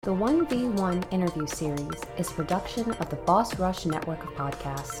The 1v1 interview series is a production of the Boss Rush network of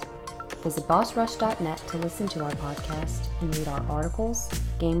podcasts. Visit bossrush.net to listen to our podcast and read our articles,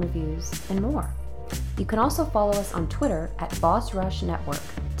 game reviews, and more. You can also follow us on Twitter at Boss Rush Network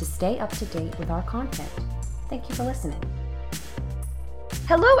to stay up to date with our content. Thank you for listening.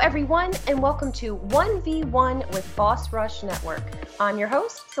 Hello, everyone, and welcome to 1v1 with Boss Rush Network. I'm your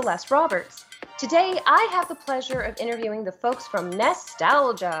host, Celeste Roberts. Today, I have the pleasure of interviewing the folks from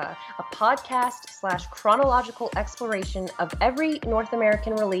Nestalgia, a podcast/chronological exploration of every North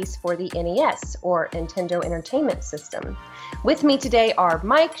American release for the NES, or Nintendo Entertainment System. With me today are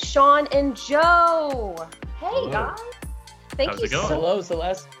Mike, Sean, and Joe. Hey, Hello. guys. Thank you Hello,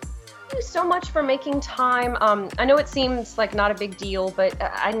 Celeste. Thank you so much for making time. I know it seems like not a big deal, but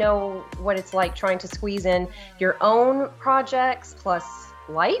I know what it's like trying to squeeze in your own projects plus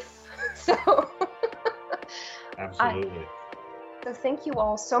life. So, Absolutely. So thank you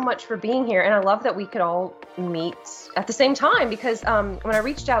all so much for being here. And I love that we could all meet at the same time because when I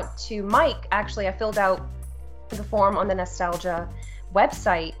reached out to Mike, actually, I filled out the form on the Nestalgia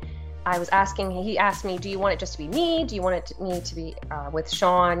website. I was asking, he asked me, do you want it just to be me? Do you want me to be with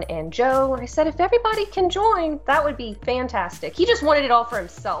Sean and Joe? And I said, if everybody can join, that would be fantastic. He just wanted it all for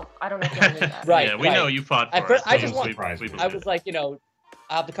himself. I don't know if you knew that. Right. Yeah, we know you fought for it. I just We want. believe I it. was like,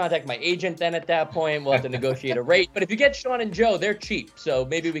 I'll have to contact my agent then at that point. We'll have to negotiate a rate. But if you get Sean and Joe, they're cheap. So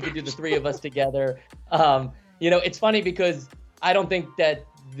maybe we could do the three of us together. It's funny because I don't think that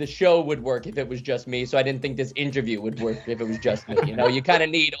the show would work if it was just me. So I didn't think this interview would work if it was just me. You kind of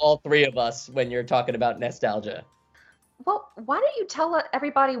need all three of us when you're talking about Nestalgia. Well, why don't you tell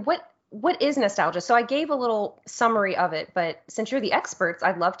everybody what is Nestalgia? So I gave a little summary of it, but since you're the experts,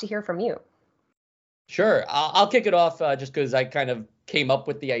 I'd love to hear from you. Sure. I'll kick it off just because I kind of came up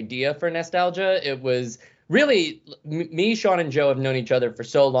with the idea for Nestalgia. It was really me, Sean, and Joe have known each other for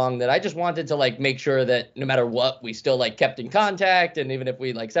so long that I just wanted to make sure that no matter what, we still kept in contact. And even if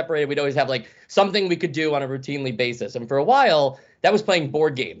we separated, we'd always have something we could do on a routinely basis. And for a while, that was playing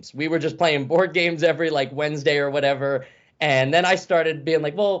board games. We were just playing board games every Wednesday or whatever. And then I started being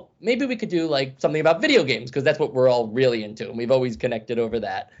well, maybe we could do something about video games because that's what we're all really into. And we've always connected over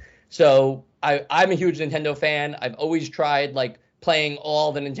that. So I'm a huge Nintendo fan. I've always tried playing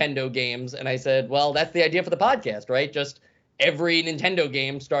all the Nintendo games. And I said, well, that's the idea for the podcast, right? Just every Nintendo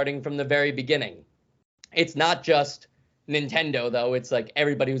game starting from the very beginning. It's not just Nintendo, though. It's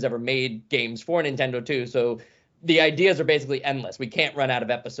everybody who's ever made games for Nintendo, too. So the ideas are basically endless. We can't run out of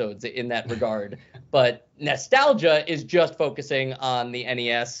episodes in that regard. But Nestalgia is just focusing on the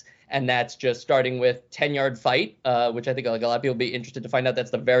NES. And that's just starting with 10-Yard Fight, which I think a lot of people will be interested to find out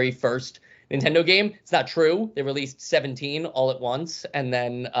that's the very first Nintendo game. It's not true. They released 17 all at once, and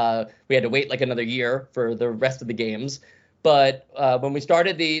then we had to wait another year for the rest of the games. But when we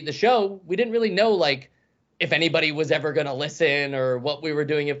started the show, we didn't really know if anybody was ever going to listen or what we were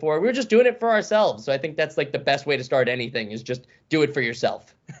doing it for. We were just doing it for ourselves. So I think that's the best way to start anything is just do it for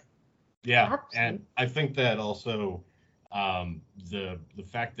yourself. Yeah, Absolutely. and I think that also the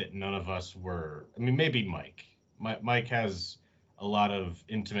fact that none of us were, maybe Mike. Mike has a lot of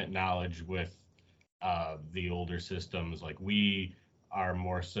intimate knowledge with the older systems. We are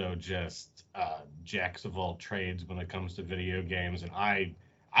more so just jacks of all trades when it comes to video games, and I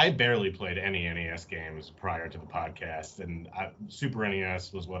barely played any NES games prior to the podcast, and Super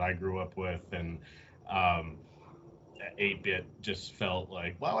NES was what I grew up with, and 8-bit just felt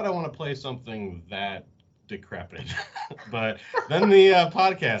why would I want to play something that decrepit? But then the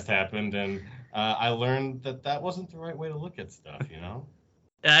podcast happened, and I learned that wasn't the right way to look at stuff, Yeah,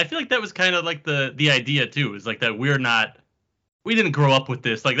 I feel that was kind of the idea too, is that we didn't grow up with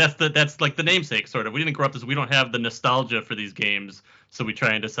this. That's the namesake sort of. We didn't grow up with this. We don't have the nostalgia for these games, so we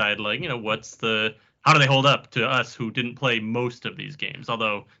try and decide how do they hold up to us who didn't play most of these games?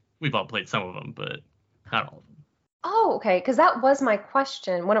 Although we've all played some of them, but not all of them. Oh, okay. Because that was my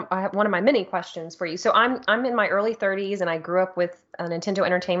question. One of my many questions for you. So I'm in my early 30s, and I grew up with a Nintendo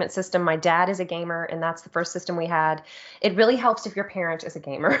Entertainment System. My dad is a gamer, and that's the first system we had. It really helps if your parent is a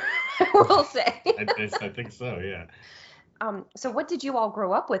gamer, I will say. I think so, yeah. So what did you all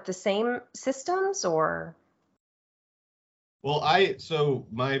grow up with? The same systems, or? Well, so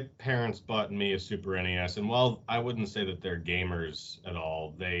my parents bought me a Super NES, and while I wouldn't say that they're gamers at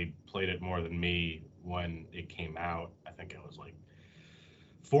all, they played it more than me when it came out. I think I was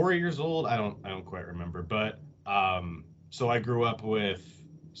 4 years old. I don't quite remember, but so I grew up with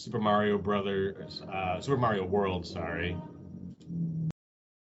Super Mario World, sorry.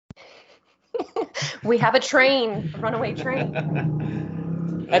 We have a runaway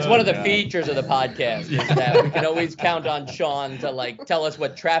train. That's one of the God. features of the podcast, is that we can always count on Sean to like tell us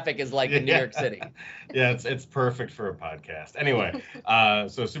what traffic is like in New York City. Yeah, it's perfect for a podcast. Anyway,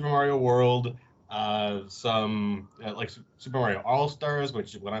 so Super Mario World, some like Super Mario All Stars,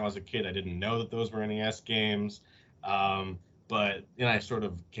 which when I was a kid I didn't know that those were NES games. But then I sort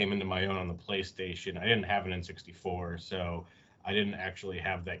of came into my own on the PlayStation. I didn't have an N64, so I didn't actually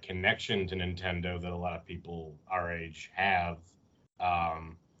have that connection to Nintendo that a lot of people our age have.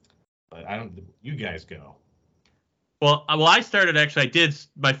 But I don't. You guys go. Well, I started actually. I did.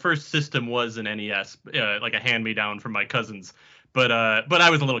 My first system was an NES, like a hand-me-down from my cousins. But I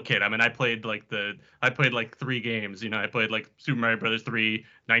was a little kid. I mean, I played like 3 games. You know, I played like Super Mario Brothers 3,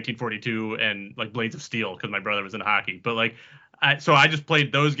 1942, and like Blades of Steel because my brother was in hockey. But like, so I just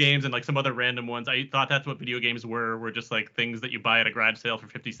played those games and like some other random ones. I thought that's what video games were just like things that you buy at a garage sale for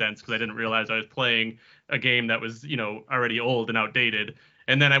 50 cents because I didn't realize I was playing a game that was, you know, already old and outdated.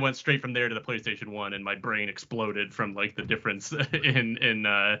 And then I went straight from there to the PlayStation 1, and my brain exploded from like the difference in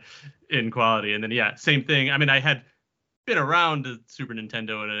quality. And then yeah, same thing. I mean, I had been around the Super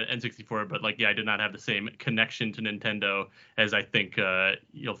Nintendo and an N64, but like, yeah, I did not have the same connection to Nintendo as I think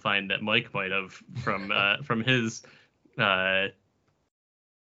you'll find that Mike might have from his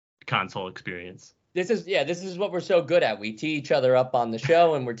console experience. This is what we're so good at. We tee each other up on the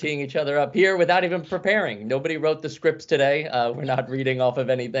show, and we're teeing each other up here without even preparing. Nobody wrote the scripts today. We're not reading off of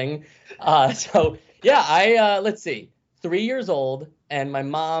anything. So yeah, let's see, 3 years old, and my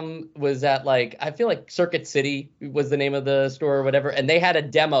mom was at like, I feel like Circuit City was the name of the store or whatever, and they had a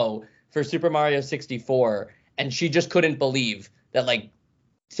demo for Super Mario 64, and she just couldn't believe that like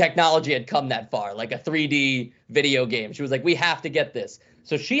technology had come that far, like a 3D video game. She was like, we have to get this.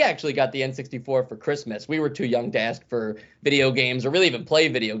 So she actually got the N64 for Christmas. We were too young to ask for video games or really even play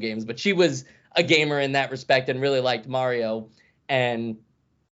video games, but she was a gamer in that respect and really liked Mario. And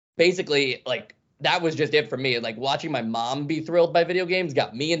basically, like, that was just it for me. Like, watching my mom be thrilled by video games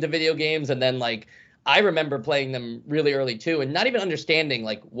got me into video games. And then, like, I remember playing them really early too and not even understanding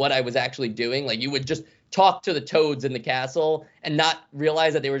like what I was actually doing. Like, you would just talk to the toads in the castle and not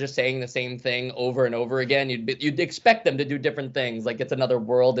realize that they were just saying the same thing over and over again. You'd expect them to do different things, like it's another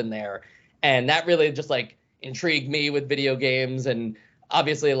world in there. And that really just like intrigued me with video games. And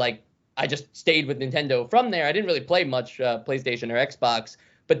obviously, like, I just stayed with Nintendo from there. I didn't really play much PlayStation or Xbox.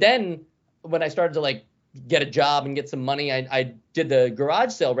 But then when I started to like get a job and get some money, I did the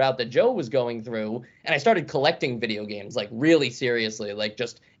garage sale route that Joe was going through, and I started collecting video games, like really seriously, like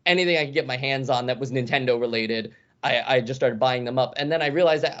just anything I could get my hands on that was Nintendo related. I just started buying them up. And then I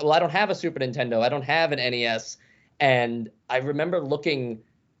realized that, well, I don't have a Super Nintendo. I don't have an NES. And I remember looking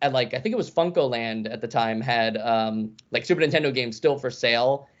at, like, I think it was FuncoLand at the time had like Super Nintendo games still for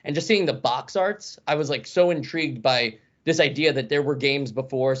sale, and just seeing the box arts, I was like so intrigued by this idea that there were games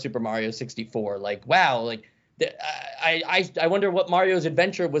before Super Mario 64. Like, wow, like I wonder what Mario's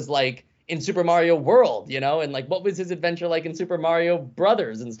adventure was like in Super Mario World, you know, and like what was his adventure like in Super Mario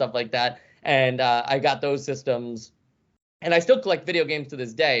Brothers and stuff like that. And I got those systems, and I still collect video games to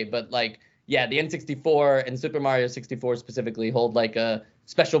this day. But like, yeah, the N64 and Super Mario 64 specifically hold like a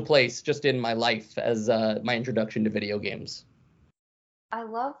special place just in my life as my introduction to video games. I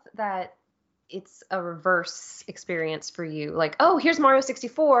love that it's a reverse experience for you. Like, oh, here's Mario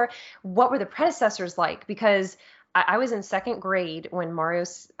 64. What were the predecessors like? Because I was in second grade when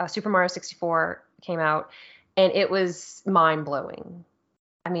Super Mario 64 came out, and it was mind blowing.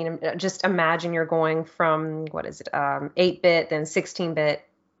 I mean, just imagine you're going from, 8-bit, then 16-bit,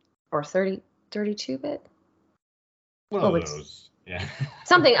 or 32-bit? One of those, yeah.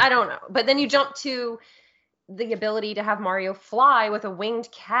 Something, I don't know. But then you jump to the ability to have Mario fly with a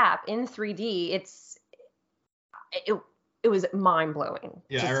winged cap in 3D. It was mind blowing.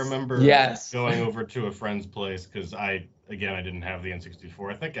 Yeah, I remember going over to a friend's place because I didn't have the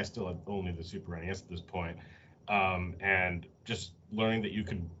N64. I think I still had only the Super NES at this point. And just learning that you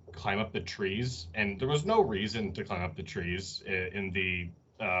could climb up the trees, and there was no reason to climb up the trees in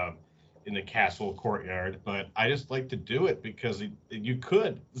the castle courtyard, but I just like to do it because you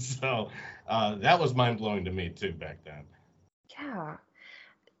could. So that was mind blowing to me too back then. Yeah.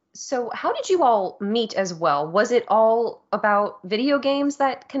 So how did you all meet as well? Was it all about video games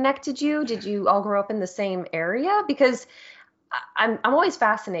that connected you? Did you all grow up in the same area? Because I'm always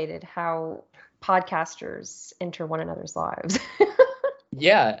fascinated how podcasters enter one another's lives.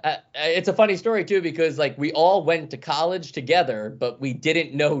 Yeah, it's a funny story too, because like we all went to college together, but we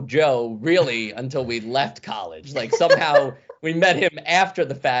didn't know Joe really until we left college. Like somehow we met him after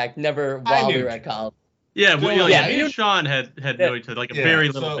the fact, never while we were at college. Yeah, me and Sean had known each other like a very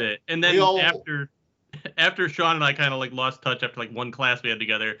little bit, and then after Sean and I kind of like lost touch after like one class we had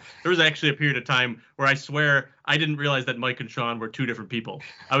together, there was actually a period of time where I swear I didn't realize that Mike and Sean were two different people.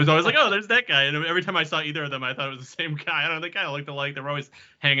 I was always like, oh, there's that guy. And every time I saw either of them, I thought it was the same guy. I don't know, they kind of looked alike. They were always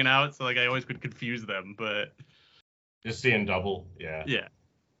hanging out. So like I always could confuse them, but. Just seeing double. Yeah. Yeah.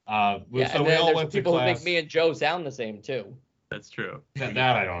 So we all there's went to people class. who make me and Joe sound the same too. That's true. That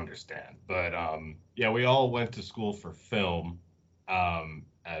I don't understand. But yeah, we all went to school for film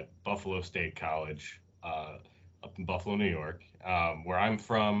at Buffalo State College up in Buffalo, New York, where I'm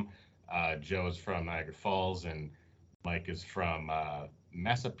from. Joe is from Niagara Falls, and Mike is from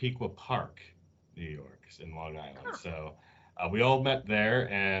Massapequa Park, New York, in Long Island. Huh. So we all met there,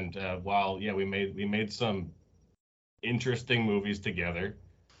 and while we made some interesting movies together.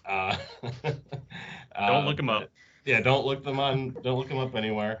 Don't look them up. Yeah, don't look them up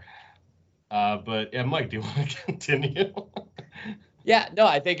anywhere. But yeah, Mike, do you want to continue? Yeah, no,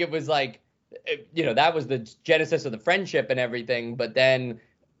 I think it was like, that was the genesis of the friendship and everything. But then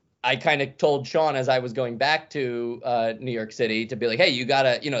I kind of told Sean as I was going back to New York City to be like, hey, you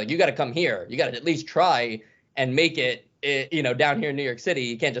gotta come here. You gotta at least try and make it, down here in New York City.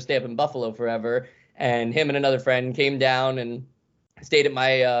 You can't just stay up in Buffalo forever. And him and another friend came down and stayed at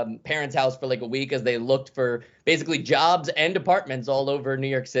my parents' house for like a week as they looked for basically jobs and apartments all over New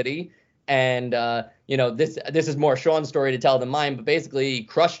York City. And, this is more Sean's story to tell than mine, but basically he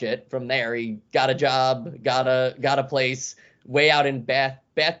crushed it from there. He got a job, got a place way out in Bath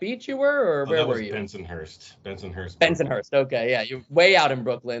Beach you were, or where were you? Bensonhurst. Bensonhurst. Okay. Yeah. You're way out in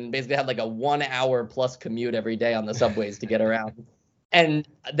Brooklyn. Basically had like a 1 hour plus commute every day on the subways to get around. And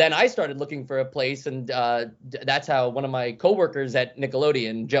then I started looking for a place, and that's how one of my coworkers at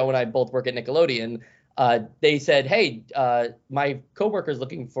Nickelodeon, Joe and I both work at Nickelodeon, they said, hey, my coworker's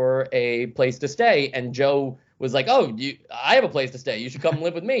looking for a place to stay. And Joe was like, oh, I have a place to stay. You should come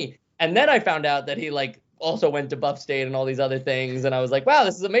live with me. And then I found out that he like also went to Buff State and all these other things. And I was like, wow,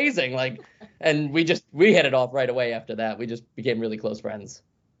 this is amazing. Like, and we hit it off right away after that. We just became really close friends.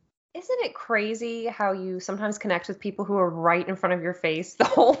 Isn't it crazy how you sometimes connect with people who are right in front of your face the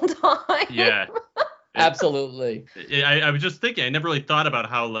whole time? Yeah. Absolutely. I was just thinking, I never really thought about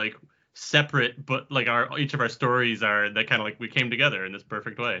how like separate, but like each of our stories are that kind of like we came together in this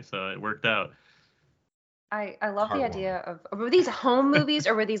perfect way. So it worked out. I love the idea of, were these home movies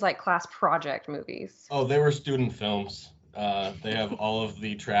or were these like class project movies? Oh, they were student films. They have all of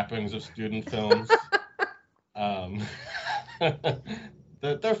the trappings of student films.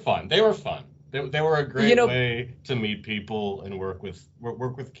 They're fun. They were fun. They were a great way to meet people and work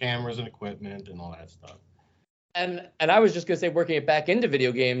with cameras and equipment and all that stuff. And I was just gonna say, working it back into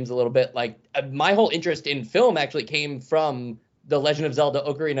video games a little bit, like my whole interest in film actually came from The Legend of Zelda: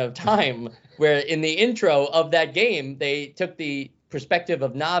 Ocarina of Time, where in the intro of that game they took the perspective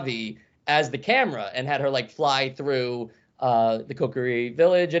of Navi as the camera and had her like fly through the Kokiri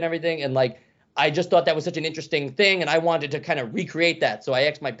village and everything, and like I just thought that was such an interesting thing, and I wanted to kind of recreate that. So I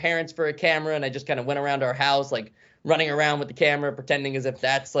asked my parents for a camera, and I just kind of went around our house like running around with the camera, pretending as if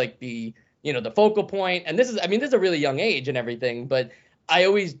that's like the focal point. And this is a really young age and everything, but I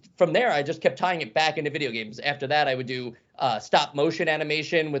always, from there, I just kept tying it back into video games. After that, I would do stop motion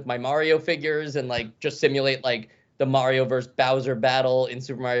animation with my Mario figures and like just simulate like the Mario versus Bowser battle in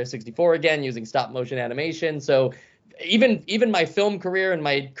Super Mario 64 again using stop motion animation. So even my film career and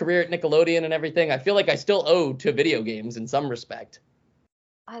my career at Nickelodeon and everything, I feel like I still owe to video games in some respect.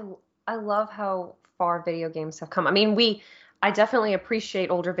 I love how far video games have come. I mean, I definitely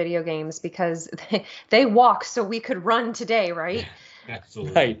appreciate older video games because they walk so we could run today, right?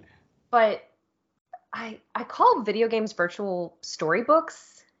 Absolutely. Right. But I call video games virtual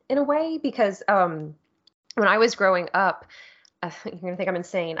storybooks in a way because when I was growing up, you're going to think I'm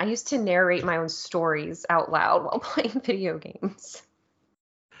insane. I used to narrate my own stories out loud while playing video games.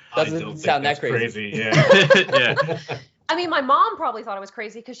 Doesn't sound that crazy. Yeah. Yeah. I mean, my mom probably thought I was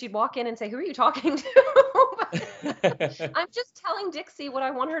crazy because she'd walk in and say, who are you talking to? I'm just telling Dixie what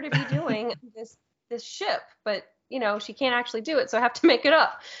I want her to be doing this ship. But, she can't actually do it. So I have to make it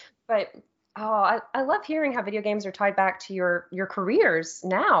up. But, I love hearing how video games are tied back to your careers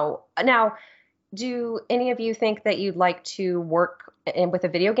now. Now, do any of you think that you'd like to work with a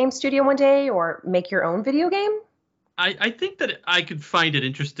video game studio one day or make your own video game? I think that I could find it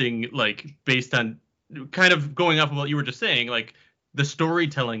interesting, like based on kind of going off of what you were just saying, like the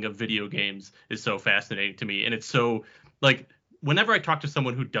storytelling of video games is so fascinating to me. And it's so like whenever I talk to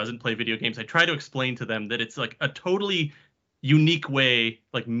someone who doesn't play video games, I try to explain to them that it's like a totally unique way,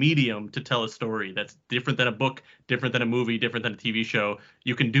 like medium to tell a story that's different than a book, different than a movie, different than a TV show.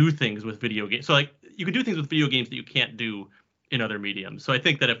 You can do things with video games. So like you can do things with video games that you can't do in other mediums. So I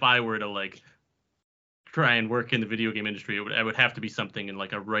think that if I were to like try and work in the video game industry, I would have to be something in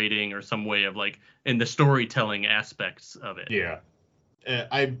like a writing or some way of like in the storytelling aspects of it. Yeah.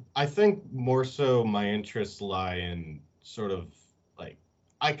 I think more so my interests lie in sort of like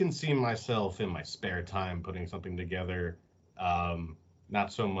I can see myself in my spare time putting something together,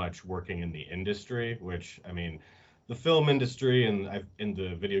 not so much working in the industry, which I mean, the film industry and in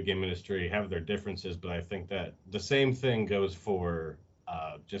the video game industry have their differences, but I think that the same thing goes for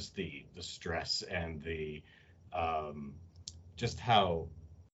just the stress and the just how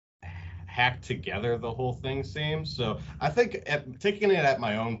hacked together the whole thing seems. So I think taking it at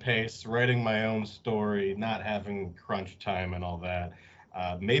my own pace, writing my own story, not having crunch time and all that,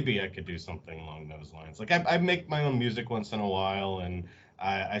 maybe I could do something along those lines. Like I make my own music once in a while, and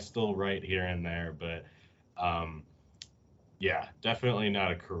I still write here and there, but yeah, definitely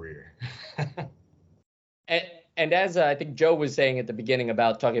not a career. And as I think Joe was saying at the beginning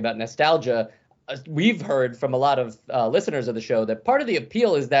about talking about nostalgia, we've heard from a lot of listeners of the show that part of the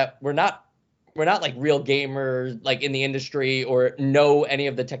appeal is that we're not like real gamers like in the industry or know any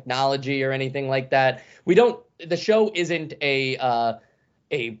of the technology or anything like that. The show isn't a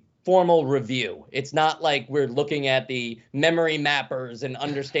formal review. It's not like we're looking at the memory mappers and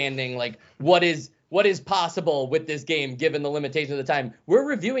understanding like what is possible with this game given the limitation of the time. We're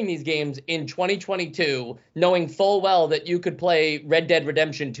reviewing these games in 2022, knowing full well that you could play Red Dead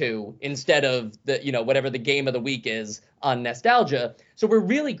Redemption 2 instead of the, whatever the game of the week is on Nostalgia. So we're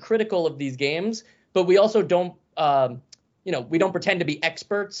really critical of these games, but we also don't, we don't pretend to be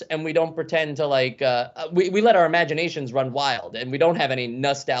experts, and we don't pretend to like, we let our imaginations run wild, and we don't have any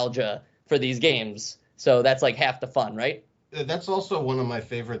nostalgia for these games. So that's like half the fun, right? That's also one of my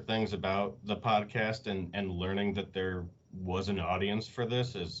favorite things about the podcast and learning that there was an audience for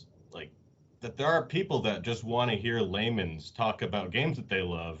this is like that there are people that just want to hear layman's talk about games that they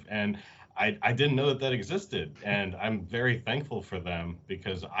love. And I didn't know that existed. And I'm very thankful for them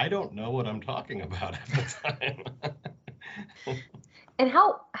because I don't know what I'm talking about at the time. And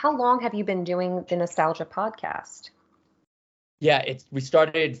how long have you been doing the Nostalgia podcast? Yeah, we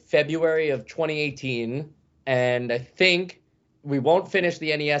started February of 2018. And I think we won't finish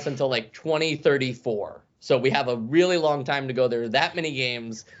the NES until like 2034. So we have a really long time to go. There are that many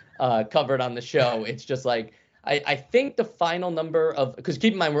games covered on the show. It's just like, I think the final number of, because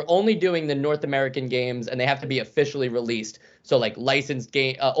keep in mind, we're only doing the North American games and they have to be officially released. So like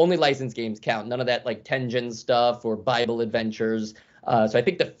only licensed games count. None of that like Tengen stuff or Bible Adventures. So I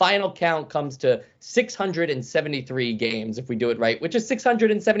think the final count comes to 673 games if we do it right, which is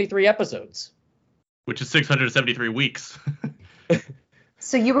 673 episodes. Which is 673 weeks.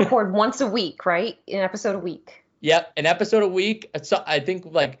 So you record once a week, right? An episode a week. Yep, an episode a week. So I think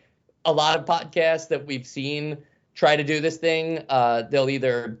like a lot of podcasts that we've seen try to do this thing, they'll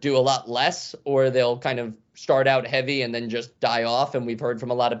either do a lot less or they'll kind of start out heavy and then just die off. And we've heard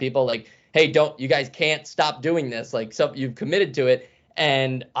from a lot of people like, hey, you guys can't stop doing this. Like, so you've committed to it.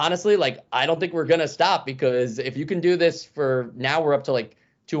 And honestly, like, I don't think we're going to stop, because if you can do this now we're up to like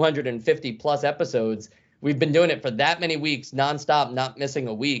 250 plus episodes. We've been doing it for that many weeks, nonstop, not missing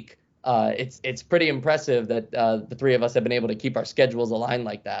a week. It's pretty impressive that the three of us have been able to keep our schedules aligned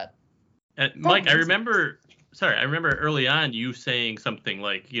like that. Mike, I remember early on you saying something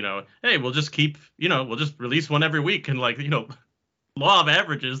like, hey, we'll just we'll just release one every week, and like, law of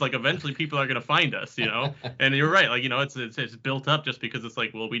averages, like eventually people are going to find us, and you're right. Like, it's built up just because it's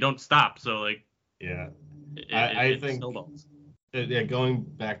like, well, we don't stop. So like, yeah, I think snowballs. Yeah, going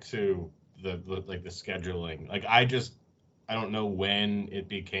back to the scheduling, like I don't know when it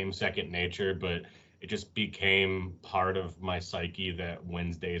became second nature, but it just became part of my psyche that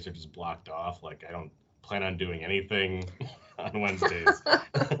Wednesdays are just blocked off. Like I don't plan on doing anything on Wednesdays.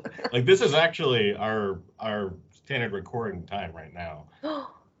 Like this is actually our standard recording time right now.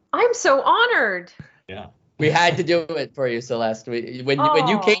 I'm so honored. Yeah. We had to do it for you, Celeste. When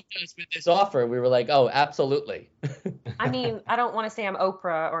you came to us with this offer, we were like, oh, absolutely. I mean, I don't want to say I'm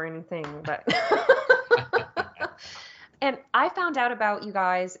Oprah or anything, but and I found out about you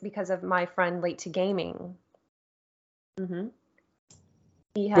guys because of my friend Late to Gaming. Mm-hmm.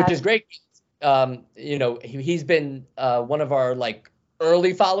 Which is great. He's been one of our like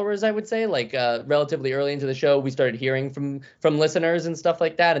early followers, I would say, like relatively early into the show. We started hearing from listeners and stuff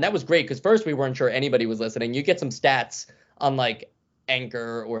like that. And that was great because first we weren't sure anybody was listening. You get some stats on like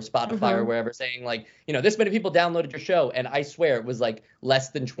Anchor or Spotify or wherever saying like, this many people downloaded your show. And I swear it was like less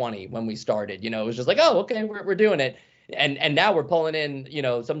than 20 when we started. It was just like, oh, okay, we're doing it. And now we're pulling in,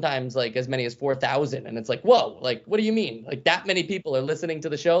 sometimes like as many as 4,000. And it's like, whoa, like, what do you mean? Like that many people are listening to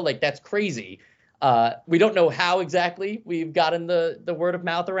the show? Like, that's crazy. We don't know how exactly we've gotten the word of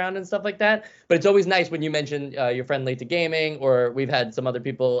mouth around and stuff like that, but it's always nice when you mention your friend Late to Gaming, or we've had some other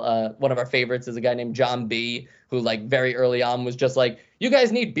people. One of our favorites is a guy named John B, who like very early on was just like, you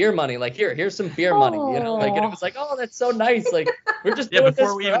guys need beer money. Like, here's some beer money, you know, like, and it was like, oh, that's so nice. Like, we're just doing before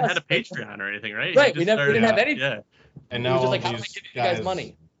this we for even us. had a Patreon or anything, right? Right, You we just didn't have anything. Yeah. And It now was just all like, how am I these giving you guys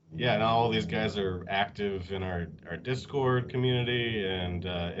money? Yeah, now all these guys are active in our Discord community, and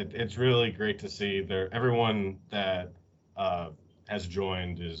it's really great to see. Everyone that has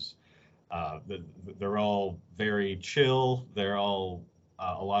joined is they're all very chill. They're all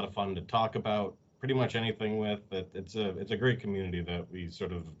a lot of fun to talk about pretty much anything with. It's a great community that we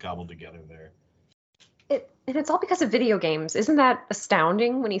sort of cobbled together there. And it's all because of video games. Isn't that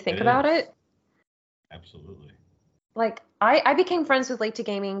astounding when you think about it? Absolutely. Like, I became friends with Late to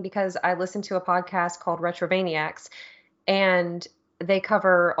Gaming because I listened to a podcast called Retrovaniacs, and they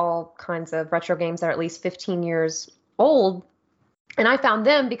cover all kinds of retro games that are at least 15 years old. And I found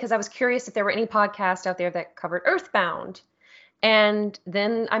them because I was curious if there were any podcasts out there that covered Earthbound. And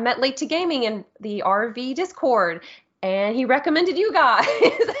then I met Late to Gaming in the RV Discord, and he recommended you guys.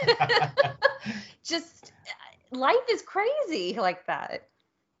 Just, life is crazy like that.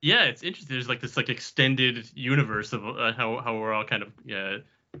 Yeah, it's interesting. There's like this like extended universe of how we're all kind of The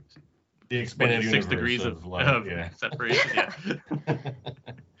expanded 6 degrees of separation. Yeah.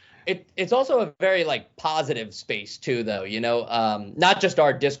 It's also a very like positive space too, though. You know, not just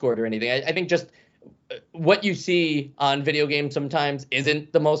our Discord or anything. I think just what you see on video games sometimes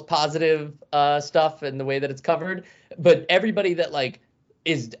isn't the most positive stuff and the way that it's covered. But everybody that like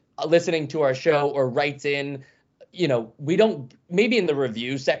is listening to our show or writes in, you know, we don't, maybe in the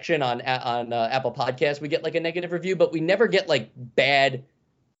review section on Apple Podcasts, we get like a negative review, but we never get like bad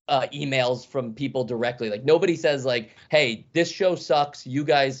emails from people directly. Like nobody says like, hey, this show sucks. You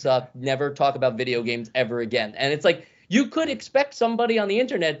guys suck. Never talk about video games ever again. And it's like, you could expect somebody on the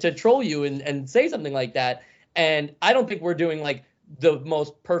internet to troll you and say something like that. And I don't think we're doing like the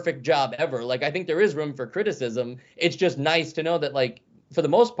most perfect job ever. Like, I think there is room for criticism. It's just nice to know that like, for the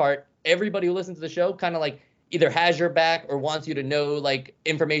most part, everybody who listens to the show kind of like either has your back or wants you to know like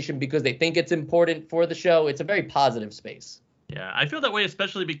information because they think it's important for the show. It's a very positive space. Yeah, I feel that way,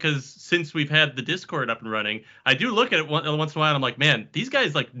 especially because since we've had the Discord up and running, I do look at it once in a while and I'm like, man, these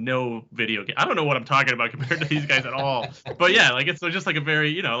guys like know video game. I don't know what I'm talking about compared to these guys at all. But yeah, like it's just like a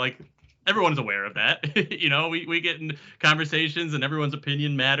very, you know, like everyone's aware of that. You know, we get in conversations and everyone's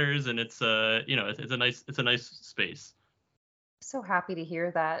opinion matters, and it's you know, it's a nice space. So happy to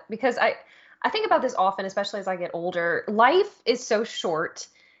hear that, because I think about this often, especially as I get older. Life is so short,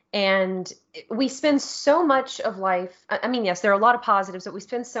 and we spend so much of life. I mean, yes, there are a lot of positives, but we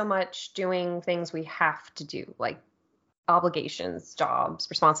spend so much doing things we have to do, like obligations, jobs,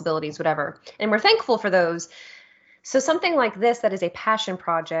 responsibilities, whatever. And we're thankful for those. So something like this, that is a passion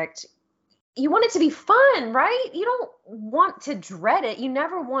project, you want it to be fun, right? You don't want to dread it. You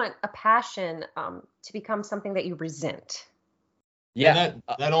never want a passion to become something that you resent. Yeah,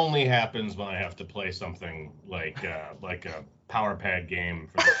 that only happens when I have to play something like a power pad game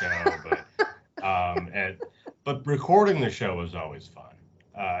for the show. But recording the show is always fun,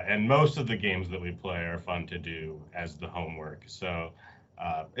 and most of the games that we play are fun to do as the homework. So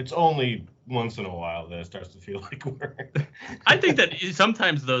it's only once in a while that it starts to feel like work. I think that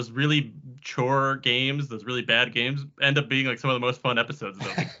sometimes those really chore games, those really bad games, end up being like some of the most fun episodes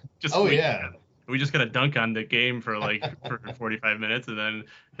of them. Just we just gotta dunk on the game for 45 minutes, and then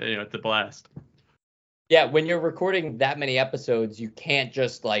you know it's a blast. Yeah, when you're recording that many episodes, you can't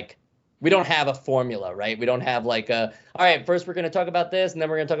just like, we don't have a formula, right? We don't have like all right, first we're gonna talk about this, and then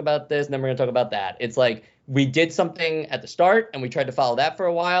we're gonna talk about this, and then we're gonna talk about that. It's like we did something at the start, and we tried to follow that for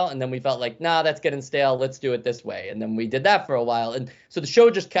a while, and then we felt like, nah, that's getting stale. Let's do it this way, and then we did that for a while, and so the show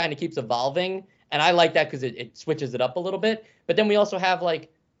just kind of keeps evolving, and I like that because it switches it up a little bit. But then we also have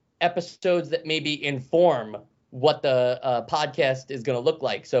like episodes that maybe inform what the podcast is going to look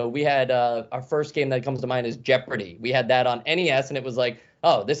like. So we had our first game that comes to mind is Jeopardy. We had that on NES, and it was like,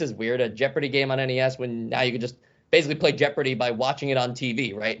 oh, this is weird, a Jeopardy game on NES when now you can just basically play Jeopardy by watching it on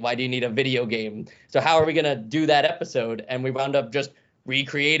TV, right? Why do you need a video game? So how are we going to do that episode? And we wound up just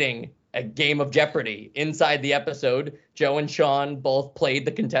recreating a game of Jeopardy inside the episode. Joe and Sean both played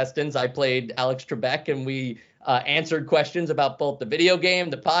the contestants. I played Alex Trebek, and we answered questions about both the video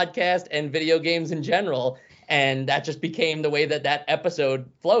game, the podcast, and video games in general. And that just became the way that episode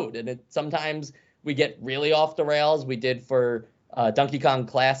flowed. And sometimes we get really off the rails. We did for Donkey Kong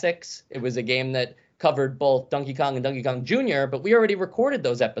Classics. It was a game that covered both Donkey Kong and Donkey Kong Jr., but we already recorded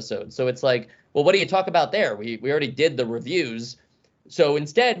those episodes. So it's like, well, what do you talk about there? We already did the reviews. So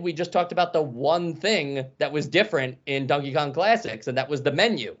instead, we just talked about the one thing that was different in Donkey Kong Classics, and that was the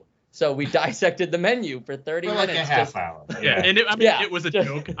menu. So we dissected the menu for 30 For minutes. like a half hour. Yeah, and it was a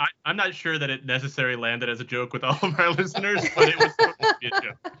joke. I'm not sure that it necessarily landed as a joke with all of our listeners, but it was supposed to be a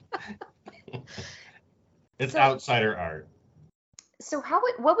joke. It's outsider art. So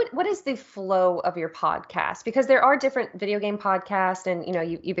what is the flow of your podcast? Because there are different video game podcasts, and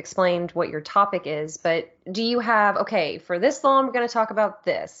you've explained what your topic is, but do you have, okay, for this long we're going to talk about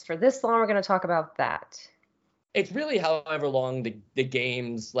this, for this long we're going to talk about that? It's really however long the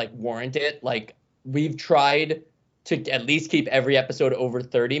games like warrant it. Like we've tried to at least keep every episode over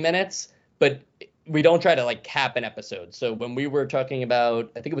 30 minutes, but we don't try to like cap an episode. So when we were talking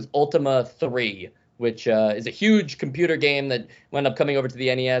about, I think it was Ultima 3, which is a huge computer game that wound up coming over to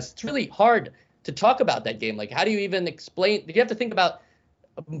the NES. It's really hard to talk about that game. Like, how do you even explain? You have to think about,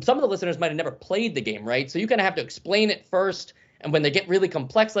 some of the listeners might have never played the game, right? So you kind of have to explain it first. And when they get really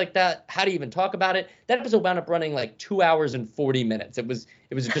complex like that, how do you even talk about it? That episode wound up running like 2 hours and 40 minutes. It was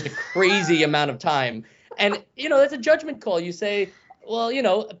just a crazy amount of time. And, that's a judgment call. You say, well,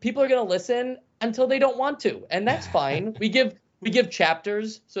 people are going to listen until they don't want to. And that's fine. We give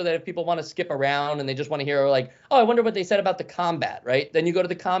chapters so that if people want to skip around and they just want to hear like, oh, I wonder what they said about the combat, right? Then you go to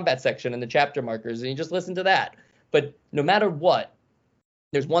the combat section and the chapter markers and you just listen to that. But no matter what,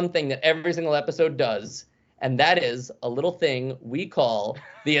 there's one thing that every single episode does, and that is a little thing we call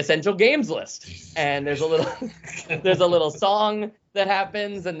the Essential Games List. And there's a little song that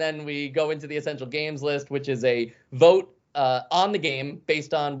happens, and then we go into the Essential Games List, which is a vote on the game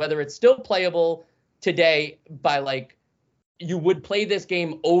based on whether it's still playable today by like, you would play this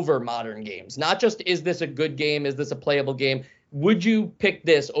game over modern games. Not just, is this a good game? Is this a playable game? Would you pick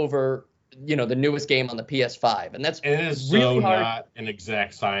this over, the newest game on the PS5? And it is really so hard. Not an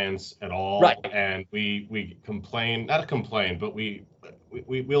exact science at all. Right. And we complain, not complain, but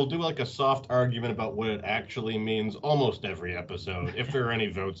we'll do like a soft argument about what it actually means almost every episode, if there are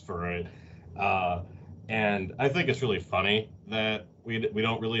any votes for it. And I think it's really funny that we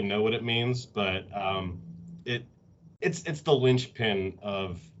don't really know what it means, but it's the linchpin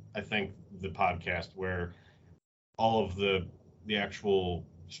of, I think, the podcast where all of the actual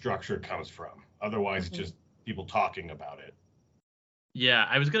structure comes from. Otherwise, it's just people talking about it. Yeah,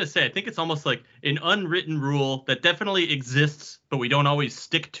 I was going to say, I think it's almost like an unwritten rule that definitely exists, but we don't always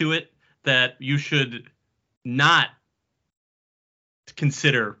stick to it, that you should not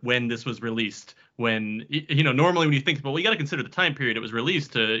consider when this was released. When, normally when you think, well, you got to consider the time period it was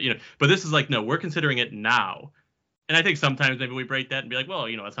released to, but this is like, no, we're considering it now. And I think sometimes maybe we break that and be like, well,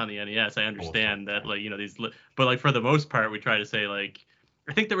 it's on the NES. I understand that, like, but like for the most part, we try to say, like,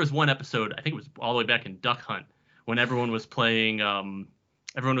 I think there was one episode, I think it was all the way back in Duck Hunt, when everyone was playing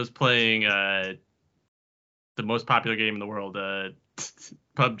the most popular game in the world,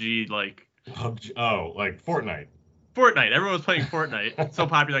 PUBG, like. PUBG, oh, like Fortnite. Everyone was playing Fortnite. It's so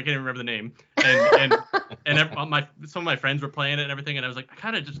popular, I can't even remember the name. And some of my friends were playing it and everything, and I was like,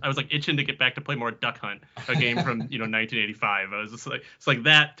 I was like itching to get back to play more Duck Hunt, a game from 1985. I was just like, it's like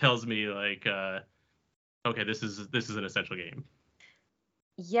that tells me like, okay, this is an essential game.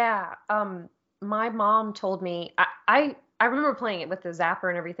 Yeah. My mom told me, I remember playing it with the zapper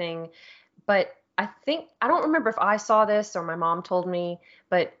and everything, but I don't remember if I saw this or my mom told me,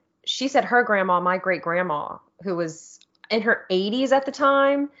 but she said her grandma, my great grandma, who was in her 80s at the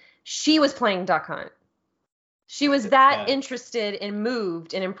time, she was playing Duck Hunt. She was that interested and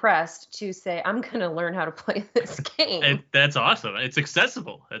moved and impressed to say, I'm going to learn how to play this game. And that's awesome. It's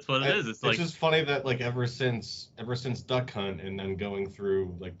accessible. That's what it is. It's like, just funny that like ever since Duck Hunt and then going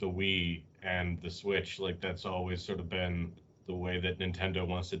through like the Wii and the Switch, like that's always sort of been the way that Nintendo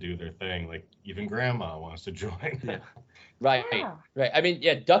wants to do their thing. Like even grandma wants to join. Yeah. Right. I mean,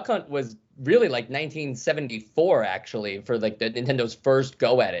 yeah, Duck Hunt was really like 1974 actually for like the Nintendo's first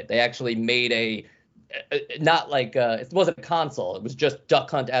go at it. They actually made not like it wasn't a console. It was just Duck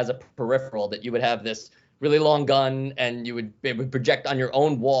Hunt as a peripheral that you would have this really long gun and it would project on your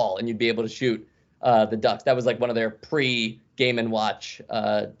own wall and you'd be able to shoot the ducks. That was like one of their pre-Game & Watch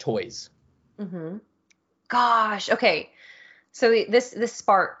toys. Mm-hmm. Gosh. Okay. So this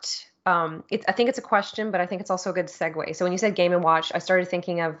sparked. I think it's a question, but I think it's also a good segue. So when you said Game & Watch, I started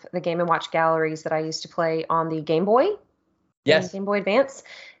thinking of the Game & Watch galleries that I used to play on the Game Boy. Yes. Game Boy Advance.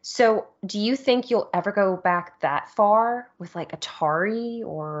 So do you think you'll ever go back that far with like Atari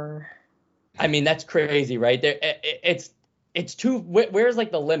or? I mean, that's crazy, right? It's too. Where's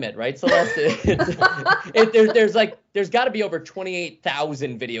like the limit, right? So there's got to be over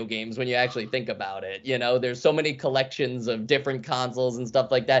 28,000 video games when you actually think about it. There's so many collections of different consoles and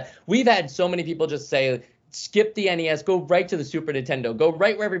stuff like that. We've had so many people just say, skip the NES, go right to the Super Nintendo, go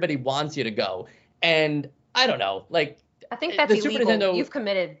right where everybody wants you to go. And I don't know, like, I think that's the Super illegal. Nintendo- You've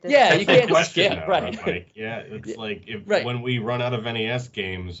committed. This Yeah, That's you the can't question skip, now, right. Mike. Yeah, it's like if Right. when we run out of NES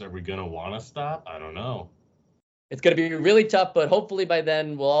games, are we gonna want to stop? I don't know. It's going to be really tough, but hopefully by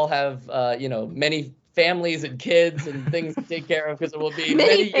then we'll all have, many families and kids and things to take care of, because it will be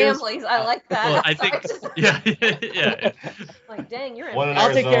Many years. families. I like that. Well, I Sorry, think, just- yeah. like, dang, you're in. One in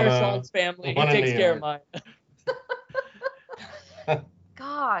I'll take care of Arizona, Sean's family. He one in takes New care of York. mine.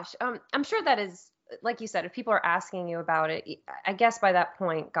 Gosh, I'm sure that is, like you said, if people are asking you about it, I guess by that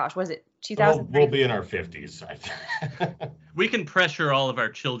point, gosh, was it We'll 2003? be in our 50s. I think. We can pressure all of our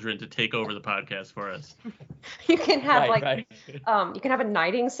children to take over the podcast for us. You can have Right. you can have a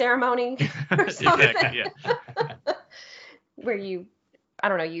knighting ceremony or something Exactly, yeah. where you, I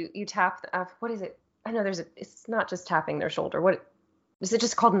don't know, you tap. What is it? I know it's not just tapping their shoulder. What is it?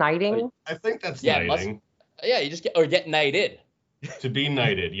 Just called knighting? I think that's Yeah, it must- knighting. Yeah, you just get knighted. To be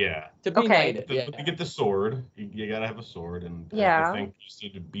knighted, yeah. To be Okay. knighted, To, yeah. to get the sword, you gotta have a sword, and Yeah. I think you just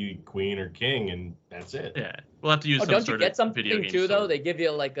need to be queen or king, and that's it. Yeah, we'll have to use Oh, some don't you sort get of something video game too though? sword. They give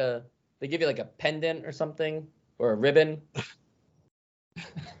you like a pendant or something, or a ribbon. I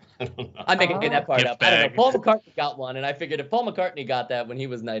don't know. I'm making that part Gift up. I don't bag. know. Paul McCartney got one, and I figured if Paul McCartney got that when he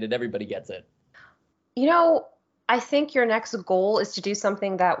was knighted, everybody gets it. You know, I think your next goal is to do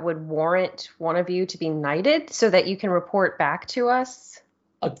something that would warrant one of you to be knighted, so that you can report back to us.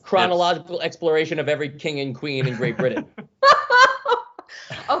 A chronological exploration of every king and queen in Great Britain.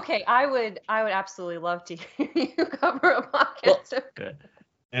 Okay, I would absolutely love to hear you cover a podcast.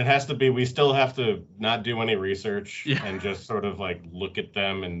 It has to be. We still have to not do any research Yeah. and just sort of like look at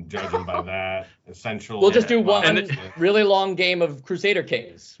them and judge them by that. Essential. We'll just do one And really long game of Crusader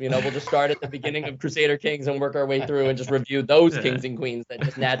Kings. We'll just start at the beginning of Crusader Kings and work our way through and just review those Yeah. kings and queens that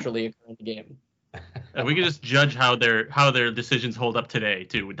just naturally occur in the game. And we can just judge how their decisions hold up today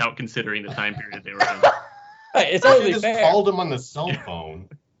too, without considering the time period they were in. Right, it's I totally just fair. called them on the cell phone.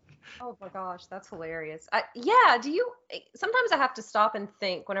 Oh my gosh, that's hilarious. Yeah, sometimes I have to stop and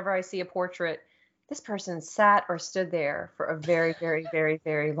think whenever I see a portrait, this person sat or stood there for a very, very, very,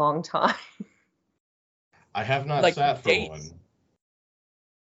 very long time. I have not Like sat for days. one.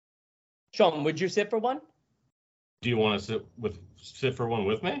 Sean, would you sit for one? Do you want to sit for one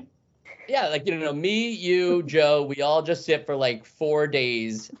with me? Yeah, like me, you, Joe, we all just sit for like 4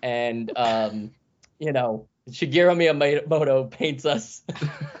 days, and Shigeru Miyamoto paints us.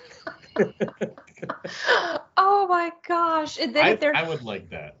 Oh my gosh. And then I would like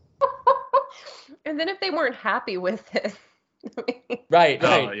that. and then if they weren't happy with it, Right.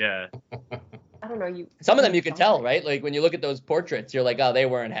 Oh yeah. I don't know, Some of them you could tell, right? Like when you look at those portraits, you're like, oh, they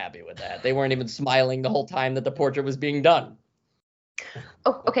weren't happy with that. They weren't even smiling the whole time that the portrait was being done.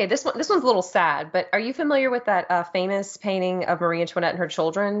 Oh, okay. This one's a little sad, but are you familiar with that famous painting of Marie Antoinette and her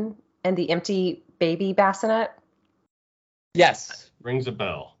children and the empty baby bassinet? Yes. Rings a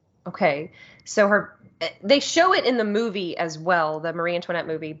bell. Okay, so they show it in the movie as well, the Marie Antoinette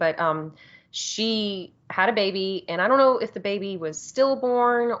movie, but she had a baby, and I don't know if the baby was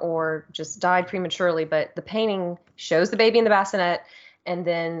stillborn or just died prematurely, but the painting shows the baby in the bassinet, and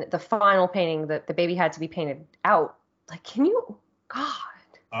then the final painting, that the baby had to be painted out. Like, can you, God.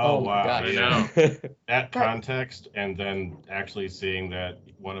 Oh, my wow. gosh. Yeah. I That context, and then actually seeing that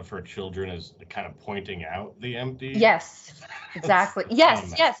one of her children is kind of pointing out the empty. Yes, exactly. That's Yes,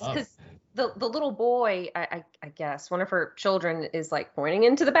 messed yes, up. because the little boy, I guess, one of her children is like pointing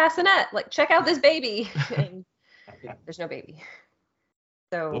into the bassinet, like, check out this baby. And there's no baby.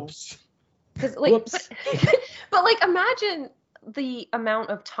 So, Whoops. because like, Whoops. but like, imagine the amount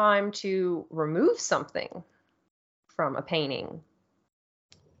of time to remove something from a painting.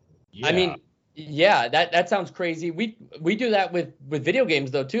 Yeah. I mean, yeah, that sounds crazy. We do that with video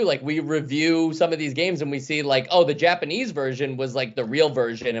games though too. Like we review some of these games and we see like, oh, the Japanese version was like the real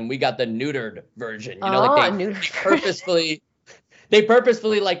version and we got the neutered version. Like they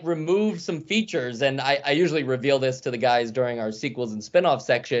purposefully like removed some features. And I usually reveal this to the guys during our sequels and spin-off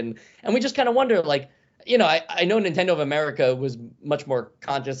section. And we just kind of wonder like, I know Nintendo of America was much more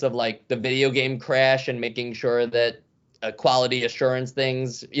conscious of like the video game crash and making sure that quality assurance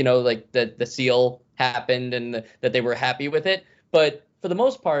things, like that the seal happened and that they were happy with it. But for the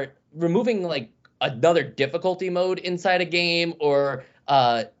most part, removing like another difficulty mode inside a game or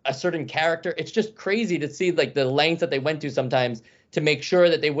a certain character, it's just crazy to see like the lengths that they went to sometimes to make sure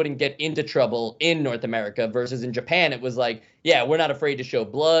that they wouldn't get into trouble in North America versus in Japan. It was like, yeah, we're not afraid to show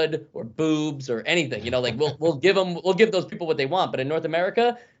blood or boobs or anything. Like we'll give those people what they want. But in North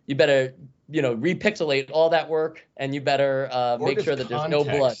America, you better repixelate all that work, and you better make sure that there's no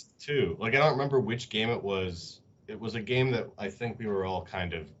blood. Too. Like, I don't remember which game it was. It was a game that I think we were all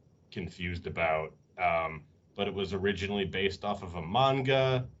kind of confused about. But it was originally based off of a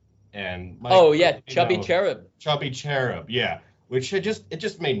manga, and Chubby Cherub. Chubby Cherub, yeah. Which it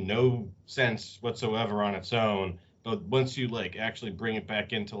just made no sense whatsoever on its own. But once you like actually bring it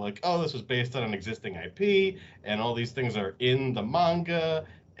back into like, oh, this was based on an existing IP, and all these things are in the manga,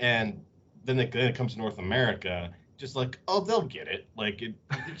 and then it comes to North America, just like, oh, they'll get it. Like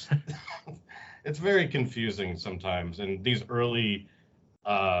it's very confusing sometimes, and these early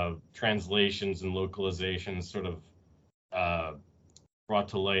translations and localizations sort of brought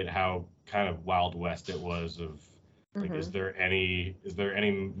to light how kind of Wild West it was of like, is there any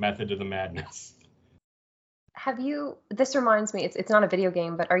method to the madness? This reminds me, it's not a video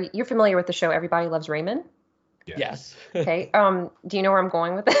game, but you're familiar with the show Everybody Loves Raymond? Yes. Okay. Do you know where I'm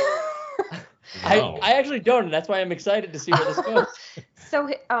going with it? No. I actually don't, and that's why I'm excited to see where this goes. So,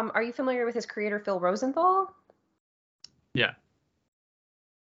 are you familiar with his creator, Phil Rosenthal? Yeah.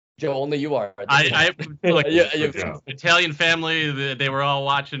 Joe, only you are. I like Italian Family. They were all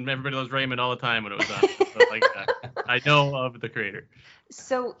watching Everybody Loves Raymond all the time when it was on. So, like, I know of the creator.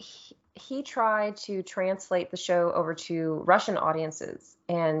 So he tried to translate the show over to Russian audiences,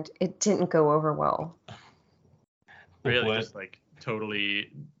 and it didn't go over well. Really, What? just like tonally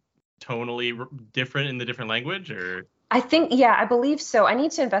different in the different language, or I think, yeah, I believe so. I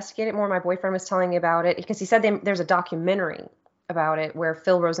need to investigate it more. My boyfriend was telling me about it because he said there's a documentary about it where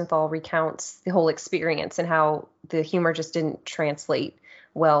Phil Rosenthal recounts the whole experience and how the humor just didn't translate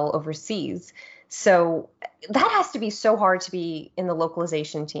well overseas. So that has to be so hard to be in the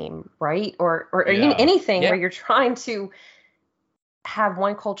localization team, right? Or Yeah. anything Yeah. where you're trying to have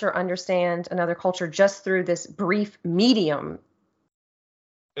one culture understand another culture just through this brief medium.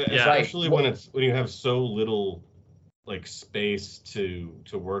 Especially when you have so little like space to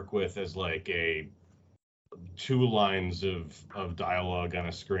work with as like a 2 lines of dialogue on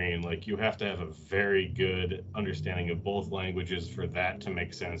a screen. Like, you have to have a very good understanding of both languages for that to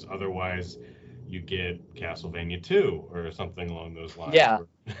make sense. Otherwise, you get Castlevania 2 or something along those lines. Yeah.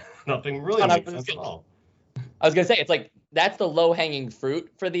 Where nothing really makes sense at all. I was gonna say, it's like that's the low-hanging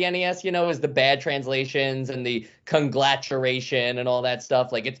fruit for the NES, is the bad translations and the congratulation and all that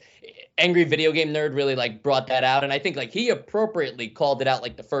stuff. Like, it's Angry Video Game Nerd really like brought that out, and I think like he appropriately called it out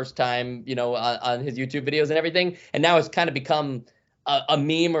like the first time, on his YouTube videos and everything, and now it's kind of become a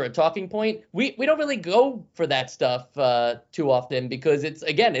meme or a talking point. We don't really go for that stuff too often because it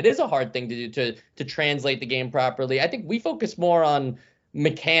is a hard thing to do to translate the game properly. I think we focus more on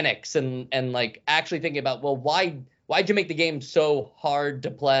mechanics and like actually thinking about, well, why'd you make the game so hard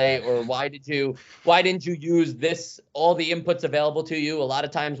to play, or why didn't you use all the inputs available to you? A lot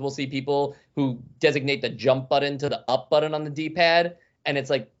of times we'll see people who designate the jump button to the up button on the D-pad, and it's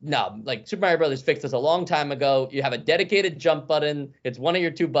like, no, like Super Mario Brothers fixed this a long time ago. You have a dedicated jump button. It's one of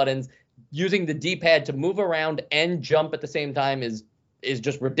your 2 buttons. Using the D-pad to move around and jump at the same time is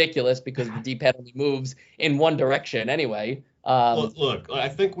just ridiculous because the D-pad only moves in one direction anyway. Look, I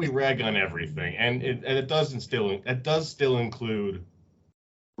think we rag on everything, and it does still include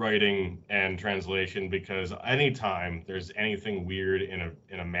writing and translation, because anytime there's anything weird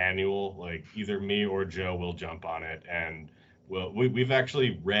in a manual, like either me or Joe will jump on it, and we've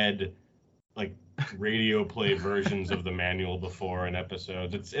actually read like radio play versions of the manual before in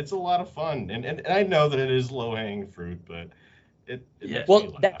episodes. It's a lot of fun, and I know that it is low hanging fruit, but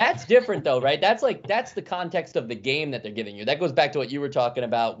well, that's different though, right? That's the context of the game that they're giving you. That goes back to what you were talking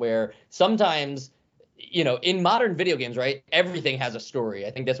about, where sometimes, in modern video games, right, everything has a story.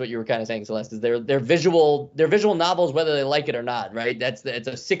 I think that's what you were kind of saying, Celeste, is they're visual novels, whether they like it or not, right? It's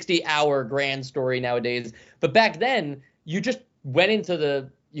a 60-hour grand story nowadays. But back then, you just went into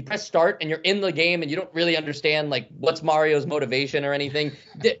you press start and you're in the game and you don't really understand like what's Mario's motivation or anything.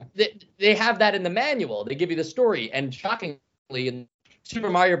 They have that in the manual. They give you the story, and shockingly, in Super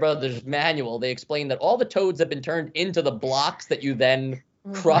Mario Brothers manual, they explain that all the toads have been turned into the blocks that you then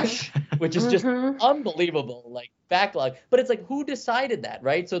crush, which is just unbelievable, like backlog. But it's like, who decided that,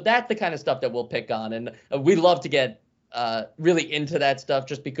 right? So that's the kind of stuff that we'll pick on, and we love to get really into that stuff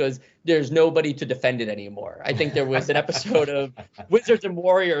just because there's nobody to defend it anymore. I think there was an episode of Wizards and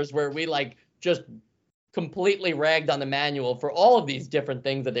Warriors where we like just completely ragged on the manual for all of these different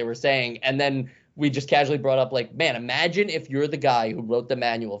things that they were saying, and then we just casually brought up, like, man, imagine if you're the guy who wrote the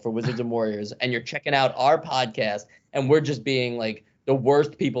manual for Wizards and Warriors and you're checking out our podcast and we're just being like the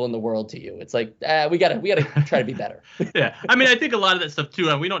worst people in the world to you. It's like, we gotta try to be better. Yeah, I mean, I think a lot of that stuff too,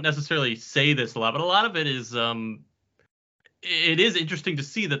 and we don't necessarily say this a lot, but a lot of it is it is interesting to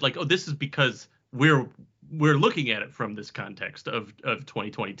see that, like, oh, this is because we're looking at it from this context of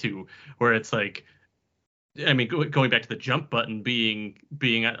 2022, where it's like, I mean, going back to the jump button being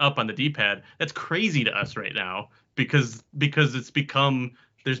up on the D-pad, that's crazy to us right now because it's become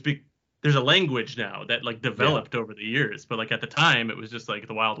there's a language now that like developed over the years, but like at the time it was just like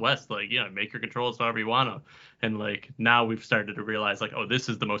the Wild West, like, make your controls however you want to, and like now we've started to realize like, oh, this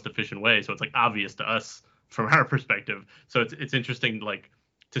is the most efficient way, so it's like obvious to us from our perspective. So it's interesting like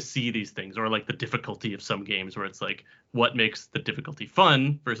to see these things, or like the difficulty of some games where it's like what makes the difficulty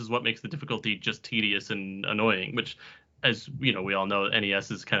fun versus what makes the difficulty just tedious and annoying, which, as we all know, NES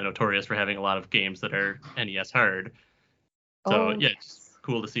is kind of notorious for having a lot of games that are NES hard. So it's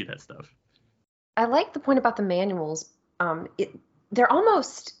cool to see that stuff. I like the point about the manuals. They're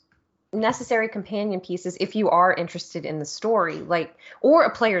almost necessary companion pieces if you are interested in the story, like, or a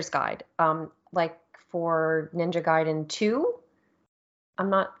player's guide, like for Ninja Gaiden 2. I'm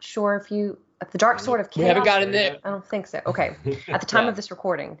not sure if the Dark Sword of Chaos. We haven't gotten there. I don't think so. Okay. At the time of this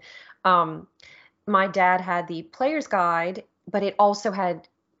recording, my dad had the player's guide, but it also had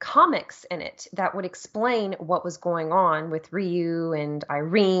comics in it that would explain what was going on with Ryu and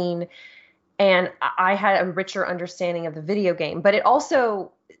Irene. And I had a richer understanding of the video game, but it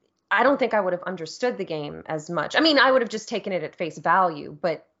also, I don't think I would have understood the game as much. I mean, I would have just taken it at face value,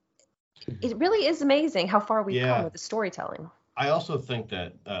 but it really is amazing how far we've come with the storytelling. I also think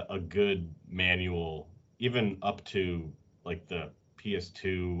that a good manual, even up to like the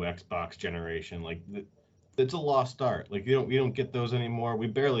PS2, Xbox generation, like it's a lost art. Like we don't get those anymore. We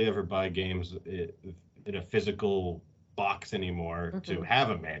barely ever buy games in a physical box anymore to have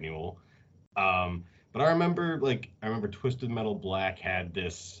a manual. But I remember Twisted Metal Black had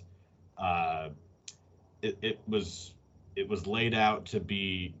this. It was laid out to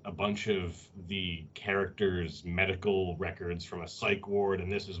be a bunch of the characters' medical records from a psych ward,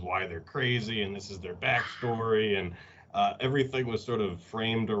 and this is why they're crazy, and this is their backstory, and everything was sort of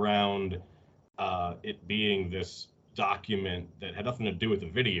framed around it being this document that had nothing to do with the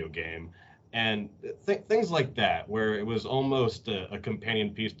video game, and things like that, where it was almost a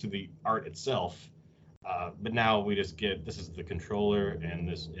companion piece to the art itself. But now we just get, this is the controller,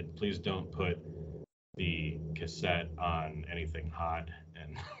 and please don't put the cassette on anything hot,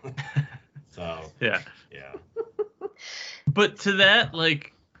 and so yeah. But to that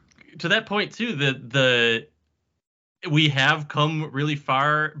point too, the we have come really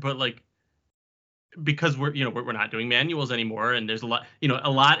far, but like because we're not doing manuals anymore, and there's a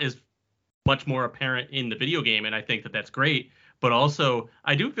lot is much more apparent in the video game, and I think that that's great. But also,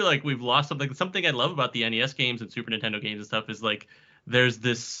 I do feel like we've lost something I love about the NES games and Super Nintendo games and stuff is like there's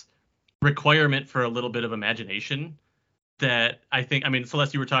this requirement for a little bit of imagination that I think, I mean,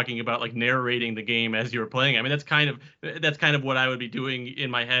 Celeste, you were talking about like narrating the game as you were playing. I mean, that's kind of what I would be doing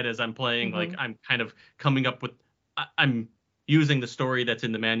in my head as I'm playing. Like I'm kind of coming up with, I'm using the story that's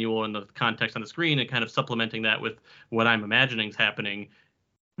in the manual and the context on the screen and kind of supplementing that with what I'm imagining is happening,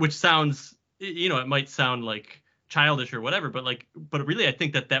 which sounds, it might sound like childish or whatever, but really I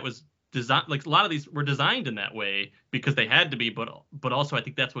think that was design, like a lot of these were designed in that way because they had to be, but also I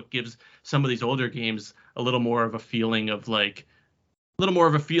think that's what gives some of these older games a little more of a feeling like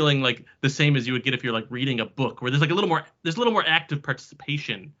the same as you would get if you're like reading a book, where there's a little more active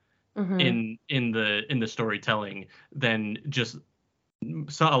participation in the storytelling than just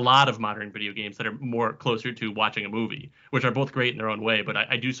a lot of modern video games that are more closer to watching a movie, which are both great in their own way. But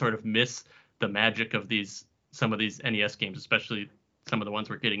I do sort of miss the magic of some of these NES games, especially some of the ones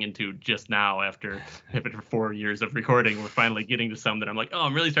we're getting into just now after 4 years of recording. We're finally getting to some that I'm like, oh,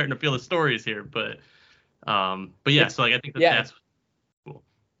 I'm really starting to feel the stories here. But yeah, so like I think that's cool.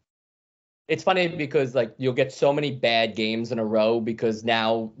 It's funny because like you'll get so many bad games in a row because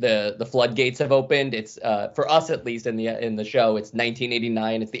now the floodgates have opened. It's for us at least in the show, it's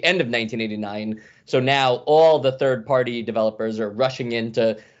 1989. It's the end of 1989. So now all the third-party developers are rushing in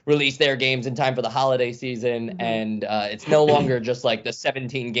to release their games in time for the holiday season, and it's no longer just like the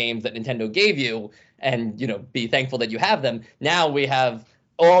 17 games that Nintendo gave you and be thankful that you have them. Now we have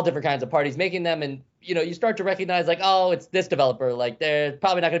all different kinds of parties making them, and you start to recognize like, oh, it's this developer, like they're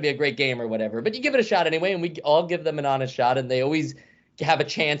probably not going to be a great game or whatever, but you give it a shot anyway, and we all give them an honest shot, and they always have a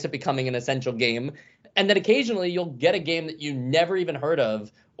chance at becoming an essential game. And then occasionally you'll get a game that you never even heard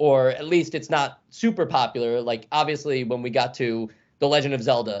of, or at least it's not super popular. Like obviously when we got to The Legend of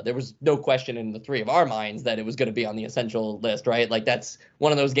Zelda, there was no question in the three of our minds that it was going to be on the essential list, right? Like that's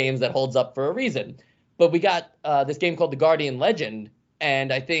one of those games that holds up for a reason. But we got this game called The Guardian Legend,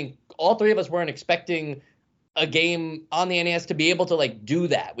 and I think all three of us weren't expecting a game on the NES to be able to like do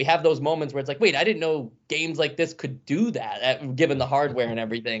that. We have those moments where it's like, wait, I didn't know games like this could do that, given the hardware and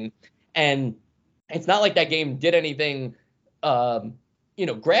everything. And it's not like that game did anything,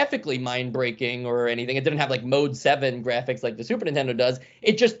 graphically mind breaking or anything. It didn't have like Mode 7 graphics like the Super Nintendo does.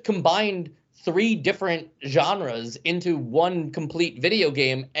 It just combined 3 different genres into one complete video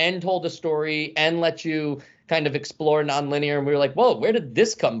game and told a story and let you kind of explore nonlinear. And we were like, whoa, where did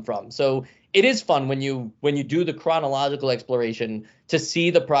this come from? So it is fun when you do the chronological exploration to see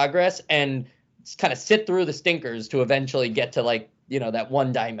the progress and kind of sit through the stinkers to eventually get to like, that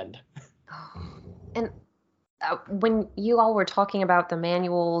one diamond. And when you all were talking about the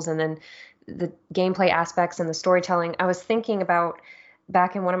manuals and then the gameplay aspects and the storytelling, I was thinking about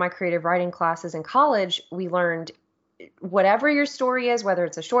back in one of my creative writing classes in college, we learned whatever your story is, whether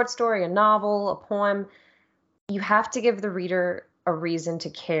it's a short story, a novel, a poem, you have to give the reader a reason to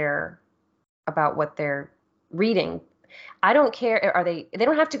care about what they're reading. I don't care. They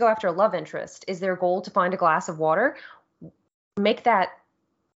don't have to go after a love interest. Is their goal to find a glass of water? Make that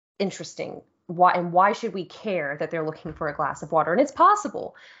interesting. Why should we care that they're looking for a glass of water? And it's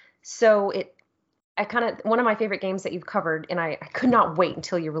possible. So one of my favorite games that you've covered, and I could not wait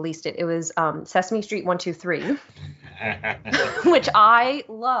until you released it. It was Sesame Street 1, 2, 3, which I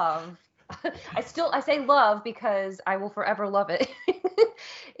love. I say love because I will forever love it.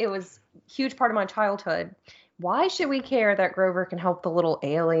 It was a huge part of my childhood. Why should we care that Grover can help the little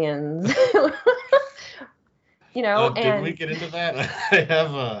aliens? Did we get into that?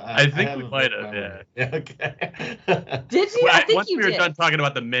 I think we might have. Yeah. Okay. Did you? I think once you we were did. done talking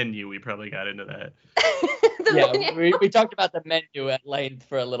about the menu, we probably got into that. We talked about the menu at length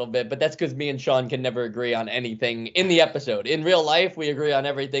for a little bit, but that's because me and Sean can never agree on anything in the episode. In real life, we agree on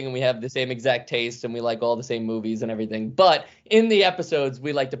everything and we have the same exact taste and we like all the same movies and everything. But in the episodes,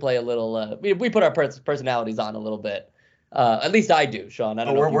 we like to play a little. We put our personalities on a little bit. At least I do, Sean. I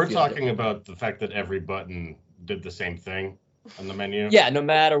don't know. We're talking about the fact that every button did the same thing on the menu. Yeah, no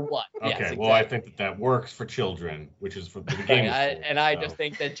matter what. Okay, yes, exactly. Well, I think that works for children, which is for the game. I just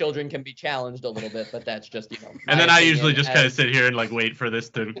think that children can be challenged a little bit, but that's just And then I usually just kind of sit here and like wait for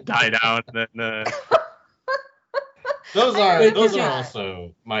this to die down. And then, Those are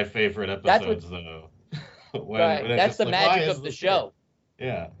also my favorite episodes, though. That's the magic of the show.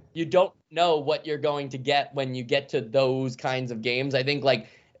 Yeah. You don't know what you're going to get when you get to those kinds of games. I think like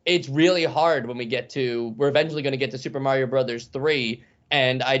it's really hard when we're eventually going to get to Super Mario Brothers 3.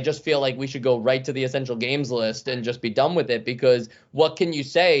 And I just feel like we should go right to the essential games list and just be done with it, because what can you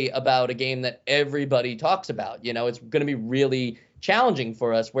say about a game that everybody talks about? It's going to be really challenging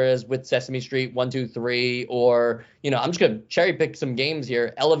for us. Whereas with Sesame Street 1, 2, 3, or, I'm just going to cherry pick some games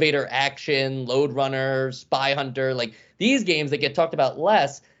here. Elevator Action, Lode Runner, Spy Hunter, like these games that get talked about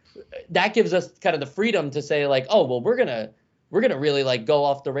less, that gives us kind of the freedom to say like, oh, well, we're going to really like go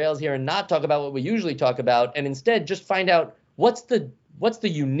off the rails here and not talk about what we usually talk about. And instead just find out what's the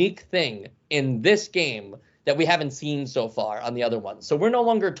unique thing in this game that we haven't seen so far on the other ones. So we're no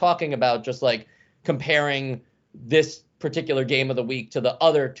longer talking about just like comparing this particular game of the week to the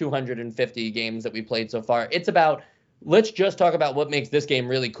other 250 games that we played so far. It's about, let's just talk about what makes this game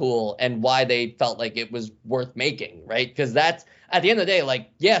really cool and why they felt like it was worth making, right? Because that's, at the end of the day,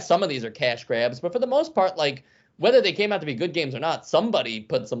 like, yeah, some of these are cash grabs, but for the most part, like, whether they came out to be good games or not, somebody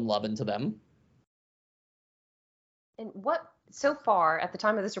put some love into them. And what, so far, at the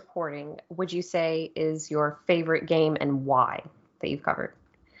time of this recording, would you say is your favorite game and why that you've covered?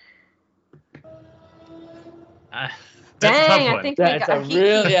 Dang, I think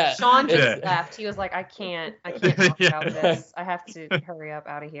Sean just left. He was like, I can't talk about this. I have to hurry up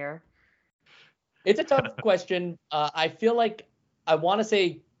out of here. It's a tough question. I feel like I want to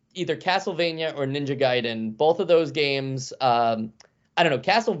say either Castlevania or Ninja Gaiden. Both of those games, I don't know,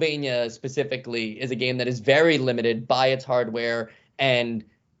 Castlevania specifically is a game that is very limited by its hardware, and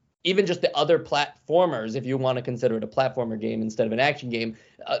even just the other platformers, if you want to consider it a platformer game instead of an action game,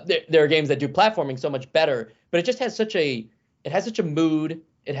 there are games that do platforming so much better, but it just has such a mood.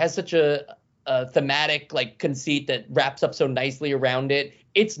 It has such a thematic like conceit that wraps up so nicely around it.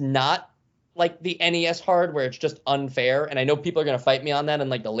 It's not like the NES hard where it's just unfair. And I know people are going to fight me on that in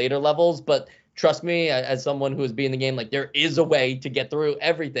like the later levels, but trust me, as someone who has been in the game, like there is a way to get through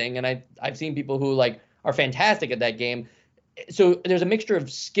everything. And I've seen people who like are fantastic at that game. So there's a mixture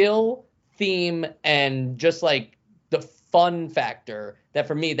of skill, theme, and just like the fun factor that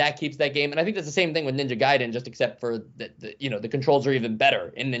for me, that keeps that game. And I think that's the same thing with Ninja Gaiden, just except for the controls are even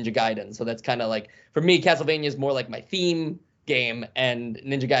better in Ninja Gaiden. So that's kind of like, for me, Castlevania is more like my theme game, and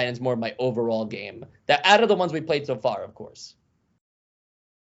Ninja Gaiden is more of my overall game. That out of the ones we played so far, of course.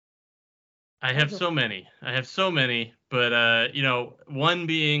 I have so many. But one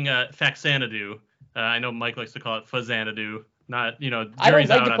being Faxanadu. I know Mike likes to call it Fuzzanadu. Not, I don't jury's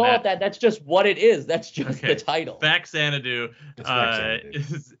like out to on call that. it that. That's just what it is. That's just the title. Faxanadu It's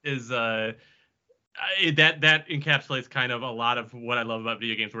Faxanadu. is that encapsulates kind of a lot of what I love about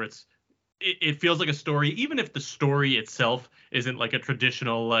video games, where it feels like a story, even if the story itself isn't like a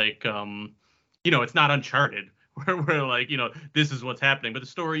traditional like it's not Uncharted where like this is what's happening, but the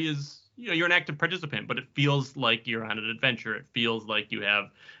story is you're an active participant, but it feels like you're on an adventure. It feels like you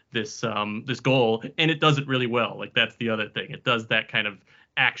have this goal, and it does it really well. Like that's the other thing. It does that kind of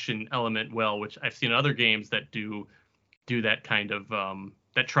action element well, which I've seen other games that do that kind of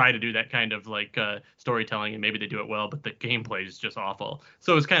that try to do that kind of like storytelling, and maybe they do it well, but the gameplay is just awful.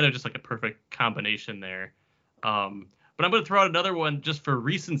 So it's kind of just like a perfect combination there. But I'm going to throw out another one just for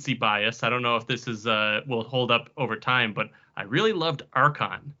recency bias. I don't know if this is will hold up over time, but I really loved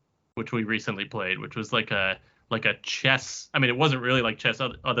Archon, which we recently played, which was like a chess. I mean, it wasn't really like chess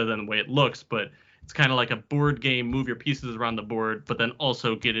other than the way it looks, but it's kind of like a board game, move your pieces around the board, but then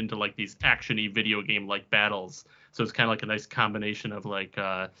also get into like these action-y video game like battles. So it's kind of like a nice combination of like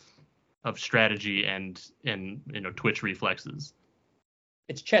of strategy and twitch reflexes.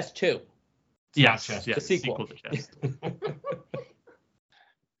 It's Chess 2. Yes, Chess. The sequel to Chess.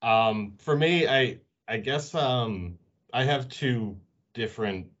 For me, I guess I have two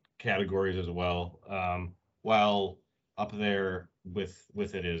different categories as well. While up there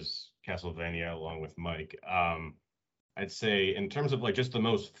with it is Castlevania along with Mike. I'd say in terms of like just the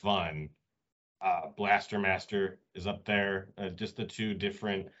most fun, Blaster Master is up there. Just the two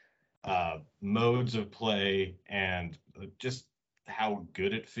different modes of play and just how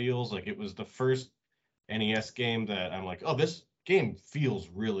good it feels. Like it was the first NES game that I'm like, oh, this game feels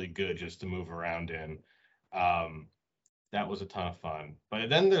really good just to move around in. That was a ton of fun. But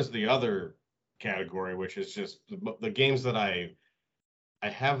then there's the other category, which is just the games that I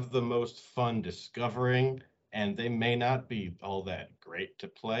have the most fun discovering, and they may not be all that great to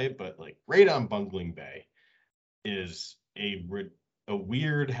play, but like Raid on Bungling Bay is a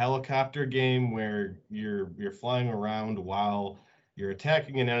weird helicopter game where you're flying around while you're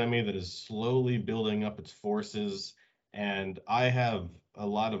attacking an enemy that is slowly building up its forces. And I have a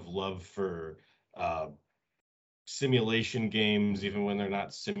lot of love for simulation games, even when they're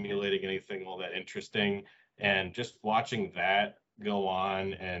not simulating anything all that interesting. And just watching that go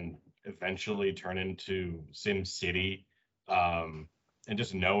on and eventually turn into Sim City, and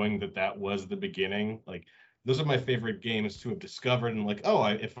just knowing that was the beginning, like those are my favorite games to have discovered. And like, oh,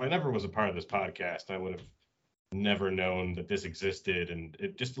 if I never was a part of this podcast, I would have never known that this existed. And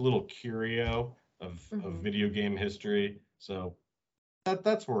it just a little curio of video game history. So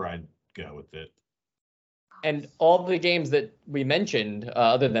that's where I'd go with it. And all the games that we mentioned,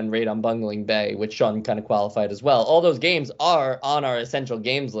 other than Raid on Bungling Bay, which Sean kind of qualified as well, all those games are on our Essential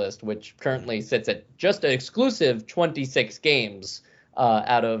Games list, which currently sits at just an exclusive 26 games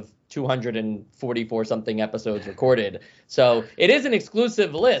out of 244 something episodes recorded. So it is an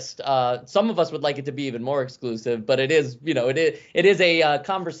exclusive list. Some of us would like it to be even more exclusive, but it is, it is a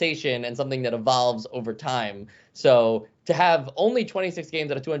conversation and something that evolves over time. So to have only 26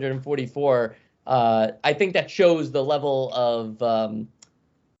 games out of 244, I think that shows the level of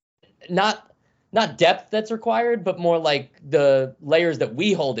not depth that's required, but more like the layers that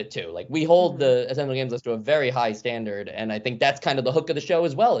we hold it to. Like we hold the Essential Games list to a very high standard, and I think that's kind of the hook of the show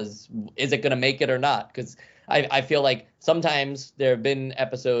as well. Is it going to make it or not? Because I feel like sometimes there have been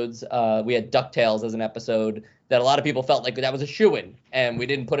episodes. We had DuckTales as an episode that a lot of people felt like that was a shoo-in, and we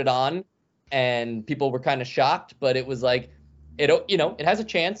didn't put it on, and people were kind of shocked. But it was like, it has a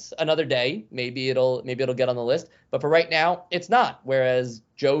chance another day. Maybe it'll get on the list. But for right now, it's not. Whereas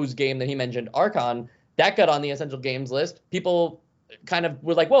Joe's game that he mentioned, Archon, that got on the Essential Games list. People kind of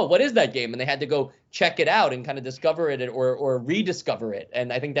were like, whoa, what is that game? And they had to go check it out and kind of discover it or rediscover it.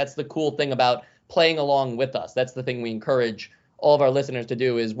 And I think that's the cool thing about playing along with us. That's the thing we encourage all of our listeners to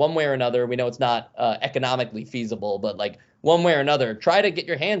do, is one way or another. We know it's not economically feasible, but like one way or another, try to get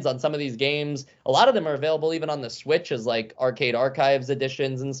your hands on some of these games. A lot of them are available even on the Switch as like arcade archives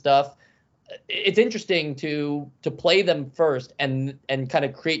editions and stuff. It's interesting to play them first and kind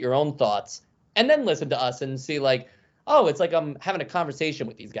of create your own thoughts, and then listen to us and see like, oh, it's like I'm having a conversation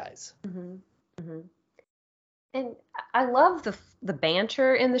with these guys. And I love the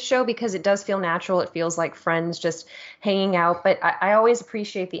banter in the show because it does feel natural. It feels like friends just hanging out. But I always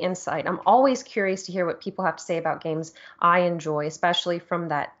appreciate the insight. I'm always curious to hear what people have to say about games I enjoy, especially from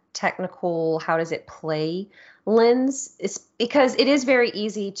that technical, how does it play lens. It's because it is very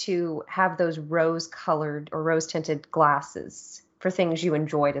easy to have those rose-colored or rose-tinted glasses for things you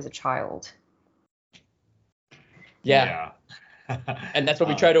enjoyed as a child. Yeah. And that's what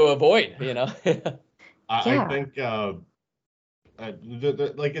we Uh, try to avoid, you know? I Yeah. think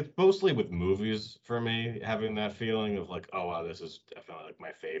like it's mostly with movies for me, having that feeling of like, oh wow, this is definitely like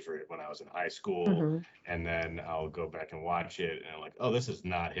my favorite when I was in high school, Hmm. and then I'll go back and watch it, and I'm like, oh, this is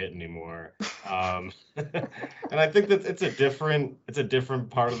not hit anymore. And I think that it's a different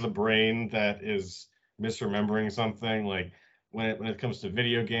part of the brain that is misremembering something. Like when it comes to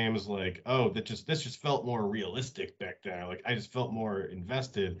video games, like, oh, this just felt more realistic back then. Like I just felt more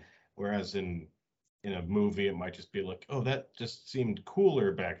invested, whereas in a movie, it might just be like, oh, that just seemed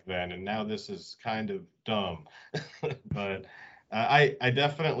cooler back then, and now this is kind of dumb. But I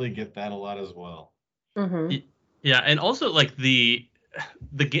definitely get that a lot as well. Hmm. Yeah, and also like the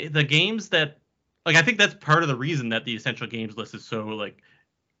games that like I think that's part of the reason that the essential games list is so like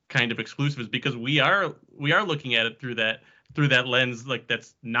kind of exclusive is because we are looking at it through that lens, like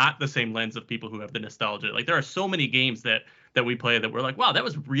that's not the same lens of people who have the nostalgia. Like there are so many games that we play that we're like, wow, that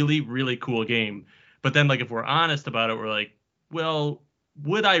was really really cool game. But then like if we're honest about it, we're like, well,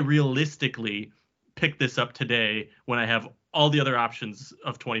 would I realistically pick this up today when I have all the other options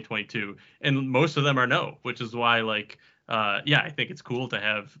of 2022? And most of them are no, which is why like yeah, I think it's cool to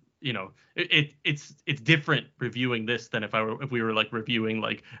have, you know, it's different reviewing this than if we were like reviewing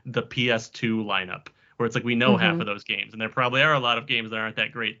like the PS2 lineup, where it's like we know half Hmm. of those games, and there probably are a lot of games that aren't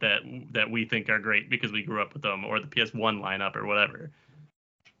that great that we think are great because we grew up with them, or the PS1 lineup or whatever.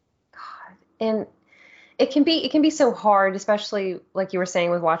 God. And it can be so hard, especially like you were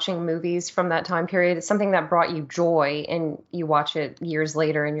saying with watching movies from that time period. It's something that brought you joy, and you watch it years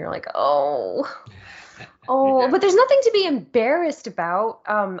later, and you're like, oh, Yeah. but there's nothing to be embarrassed about.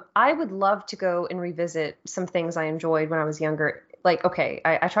 I would love to go and revisit some things I enjoyed when I was younger. Like, okay,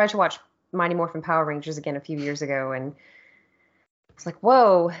 I tried to watch Mighty Morphin Power Rangers again a few years ago, and it's like,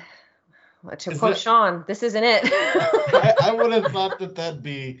 whoa, to Is quote that Sean, this isn't it. I would have thought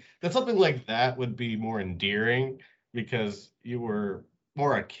that something like that would be more endearing because you were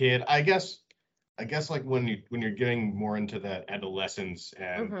more a kid. I guess like when you're getting more into that adolescence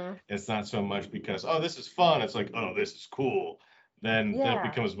and Hmm. it's not so much because oh this is fun, it's like oh this is cool. Then it Yeah.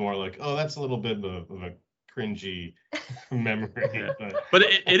 becomes more like oh that's a little bit of a cringy Yeah. memory. But But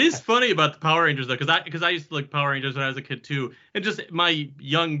it is funny about the Power Rangers though, because I used to like Power Rangers when I was a kid too, and just my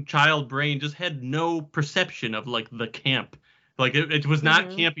young child brain just had no perception of like the camp, like it was not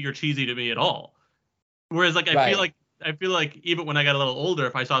Hmm. campy or cheesy to me at all. Whereas like Right. I feel like even when I got a little older,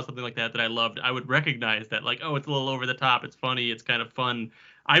 if I saw something like that I loved, I would recognize that like, oh, it's a little over the top, it's funny, it's kind of fun.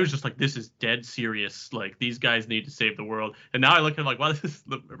 I was just like, this is dead serious. Like these guys need to save the world. And now I look at it like, wow, this is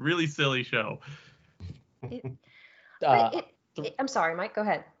a really silly show. It, but Uh, I'm sorry, Mike, go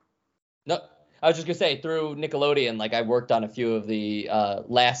ahead. No, I was just gonna say through Nickelodeon, like I worked on a few of the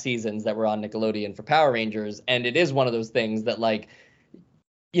last seasons that were on Nickelodeon for Power Rangers, and it is one of those things that like,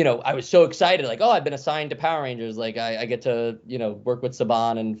 you know, I was so excited, like, oh, I've been assigned to Power Rangers, like I get to, you know, work with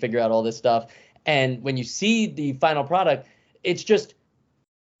Saban and figure out all this stuff. And when you see the final product, it's just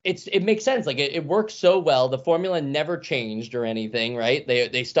it makes sense. Like it works so well. The formula never changed or anything, right?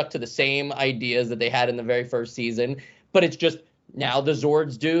 They stuck to the same ideas that they had in the very first season, but it's just now the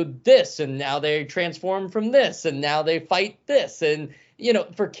Zords do this, and now they transform from this, and now they fight this, and you know,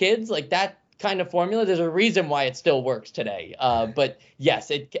 for kids like that kind of formula, there's a reason why it still works today. But yes,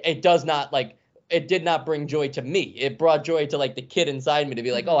 it does not like it did not bring joy to me. It brought joy to like the kid inside me to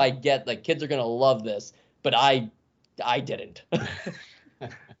be like, oh, Hmm. I get like kids are gonna love this, but I didn't.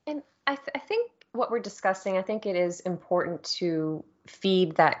 And I think what we're discussing, I think it is important to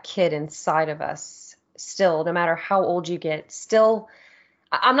feed that kid inside of us still, no matter how old you get. Still,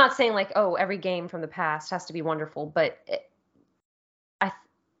 I'm not saying like, oh, every game from the past has to be wonderful, but I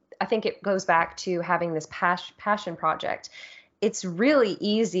I think it goes back to having this passion project. It's really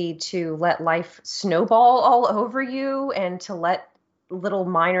easy to let life snowball all over you and to let little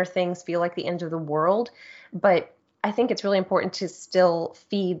minor things feel like the end of the world. But I think it's really important to still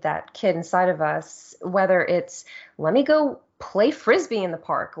feed that kid inside of us, whether it's let me go play frisbee in the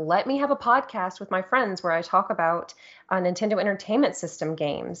park, let me have a podcast with my friends where I talk about Nintendo Entertainment System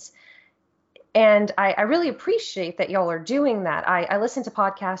games. And I really appreciate that y'all are doing that. I listen to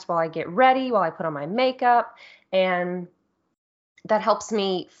podcasts while I get ready, while I put on my makeup, and that helps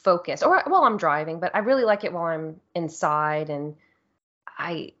me focus. Or while I'm driving, but I really like it while I'm inside and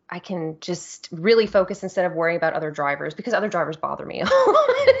I can just really focus instead of worrying about other drivers because other drivers bother me.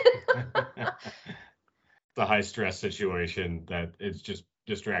 the high stress situation that it's just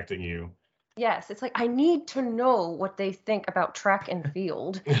distracting you. Yes, it's like I need to know what they think about track and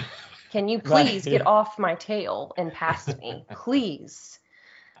field. Can you please get Right. off my tail and past me, please?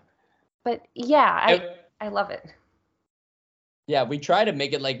 But yeah, It, I love it. Yeah, we try to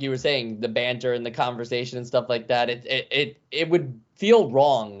make it like you were saying, the banter and the conversation and stuff like that. It would feel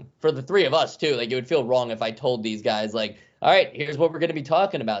wrong for the three of us too. Like it would feel wrong if I told these guys like, all right, here's what we're going to be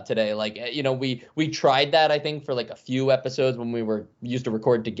talking about today. Like, we tried that I think for like a few episodes when we were used to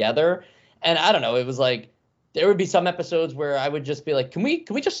record together, and I don't know, it was like there would be some episodes where I would just be like, can we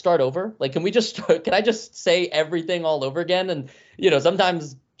just start over? Like, can I just say everything all over again? And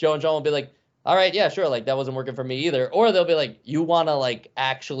sometimes Joe and John will be like, all right, yeah, sure. Like that wasn't working for me either. Or they'll be like, you want to like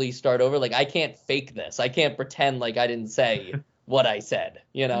actually start over? Like I can't fake this. I can't pretend like I didn't say what I said,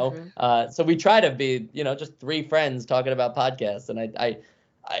 So we try to be, just three friends talking about podcasts. And I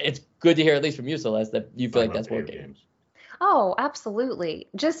it's good to hear at least from you, Celeste, that you feel like that's working. Games. Oh, absolutely.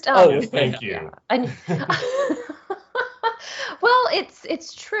 Just thank you. Well,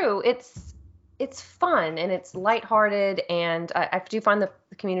 it's true. It's fun and it's lighthearted, and I do find the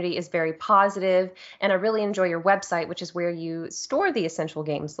community is very positive, and I really enjoy your website, which is where you store the essential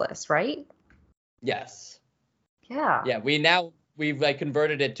games list, right? Yes. Yeah. Yeah, we've like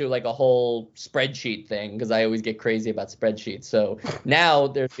converted it to like a whole spreadsheet thing because I always get crazy about spreadsheets. So now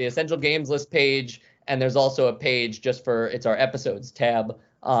there's the essential games list page, and there's also a page just for it's our episodes tab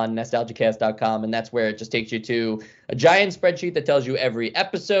on nostalgicast.com, and that's where it just takes you to a giant spreadsheet that tells you every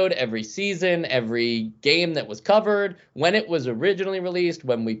episode, every season, every game that was covered, when it was originally released,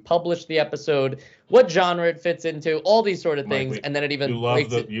 when we published the episode, what genre it fits into, all these sort of things, and then it even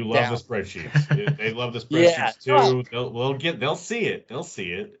breaks it down. You love the spreadsheets. They love the spreadsheets too. They'll see it. They'll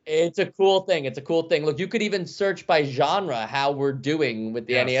see it. It's a cool thing. Look, you could even search by genre how we're doing with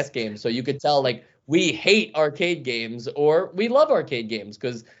the NES games, so you could tell like we hate arcade games or we love arcade games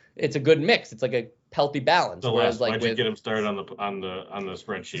because it's a good mix. It's like a healthy balance. So why'd you get them started on the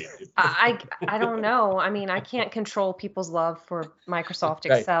spreadsheet? I don't know. I mean, I can't control people's love for Microsoft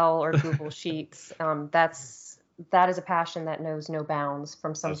Excel or Google Sheets. That is a passion that knows no bounds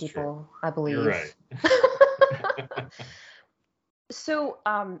from some people, I believe. You're right. So,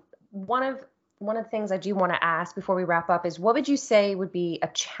 one of the things I do want to ask before we wrap up is, what would you say would be a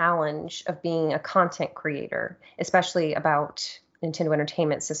challenge of being a content creator, especially about Nintendo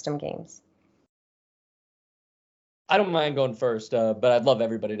Entertainment System games? I don't mind going first, but I'd love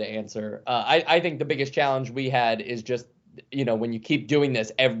everybody to answer. I think the biggest challenge we had is just, when you keep doing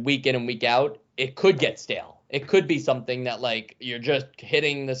this every week in and week out, it could get stale. It could be something that like you're just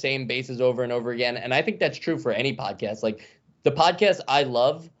hitting the same bases over and over again. And I think that's true for any podcast. Like the podcasts I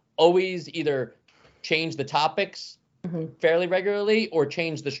love always either change the topics fairly regularly or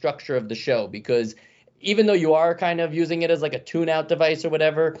change the structure of the show, because even though you are kind of using it as like a tune-out device or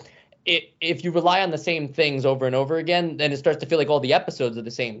whatever, if you rely on the same things over and over again, then it starts to feel like all the episodes are the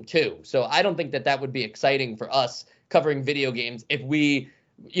same too. So I don't think that would be exciting for us covering video games if we,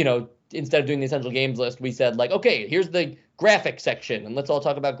 instead of doing the essential games list, we said like, okay, here's the graphics section and let's all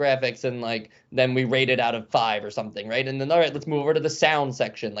talk about graphics, and like then we rate it out of 5 or something, right? And then all right, let's move over to the sound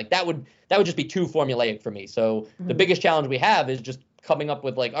section. Like that would just be too formulaic for me. So the biggest challenge we have is just coming up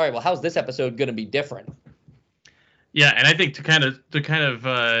with like, all right, well, how's this episode going to be different? Yeah, and I think to kind of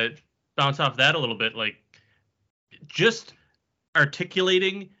bounce off that a little bit, like just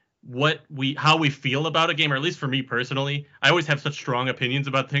articulating how we feel about a game, or at least for me personally, I always have such strong opinions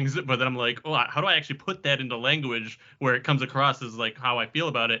about things, but then I'm like, oh, how do I actually put that into language where it comes across as like how I feel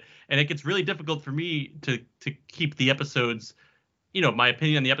about it? And it gets really difficult for me to keep the episodes, my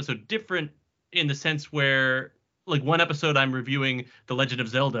opinion on the episode different, in the sense where like one episode I'm reviewing The Legend of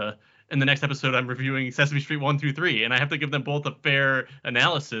Zelda, and the next episode I'm reviewing Sesame Street 1 through 3, and I have to give them both a fair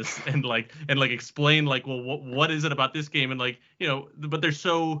analysis and explain like, well, what is it about this game, and like, but they're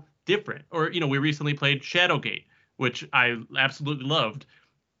so different. Or we recently played Shadowgate, which I absolutely loved,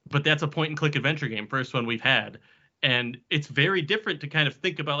 but that's a point and click adventure game, first one we've had, and it's very different to kind of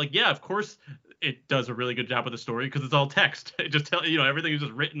think about like, yeah, of course it does a really good job with the story because it's all text. It just everything is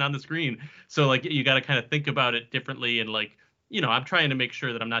just written on the screen. So like you got to kind of think about it differently, and like, I'm trying to make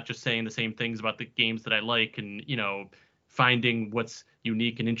sure that I'm not just saying the same things about the games that I like, and finding what's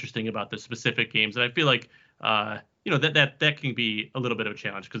unique and interesting about the specific games. And I feel like that can be a little bit of a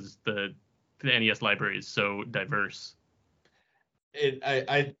challenge because the NES library is so diverse.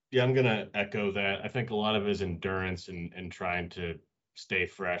 I'm gonna echo that. I think a lot of it is endurance and trying to stay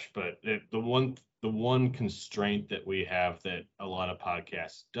fresh. But the one constraint that we have that a lot of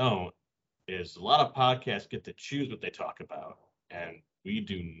podcasts don't is a lot of podcasts get to choose what they talk about, and we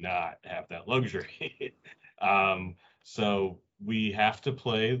do not have that luxury. So we have to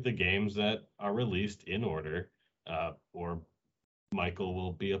play the games that are released in order, or Michael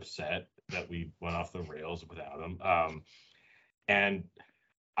will be upset that we went off the rails without him. And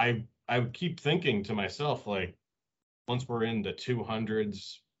I keep thinking to myself, like, once we're in the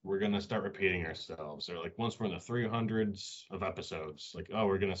 200s, we're going to start repeating ourselves. Or like once we're in the 300s of episodes, like, oh,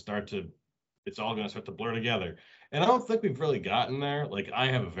 it's all going to start to blur together. And I don't think we've really gotten there. Like, I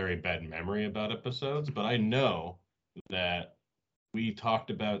have a very bad memory about episodes, but I know that we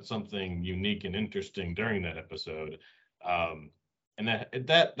talked about something unique and interesting during that episode. And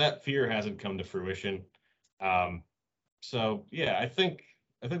that fear hasn't come to fruition. So yeah, I think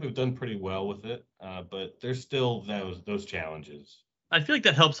we've done pretty well with it, but there's still those challenges. I feel like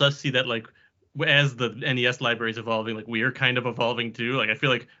that helps us see that, like, as the NES library is evolving, like, we're kind of evolving too. Like, I feel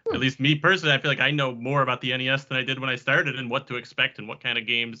like, at least me personally, I feel like I know more about the NES than I did when I started, and what to expect and what kind of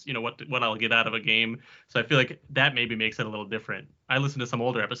games, what I'll get out of a game. So I feel like that maybe makes it a little different. I listen to some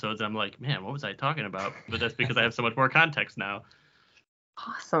older episodes and I'm like, man, what was I talking about? But that's because I have so much more context now.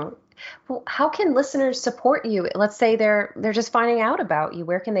 Awesome. Well, how can listeners support you? Let's say they're just finding out about you.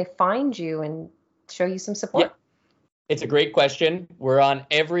 Where can they find you and show you some support? Yeah. It's a great question. We're on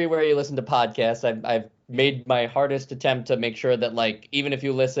everywhere you listen to podcasts. I've made my hardest attempt to make sure that, like, even if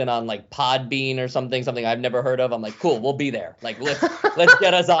you listen on like Podbean or something I've never heard of, I'm like, cool, we'll be there. Like, let's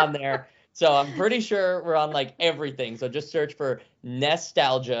get us on there. So I'm pretty sure we're on like everything. So just search for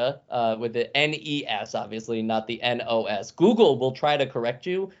Nestalgia with the NES, obviously, not the NOS. Google will try to correct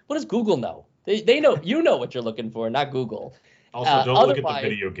you. What does Google know? They know what you're looking for, not Google. Also, don't look at the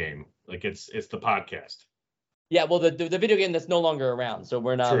video game. Like, it's the podcast. Yeah, well, the video game that's no longer around, so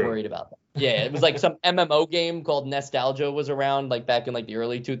we're not worried about that. Yeah, it was like some MMO game called Nestalgia was around, like, back in like the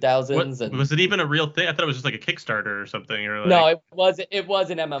early 2000s. Was it even a real thing? I thought it was just like a Kickstarter or something. Or like... No, it was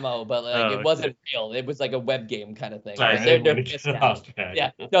an MMO, but like it wasn't real. It was like a web game kind of thing.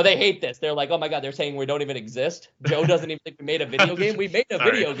 Yeah, no, they hate this. They're like, oh my god, they're saying we don't even exist. Joe doesn't even think we made a video game. We made a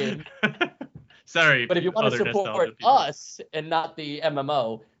video game. Sorry. But if you want to support us and not the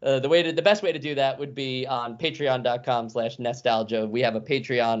MMO, the best way to do that would be on patreon.com/Nestalgia. We have a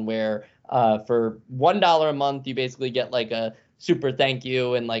Patreon where for $1 a month, you basically get like a super thank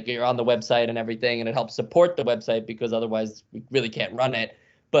you, and like you're on the website and everything, and it helps support the website because otherwise we really can't run it.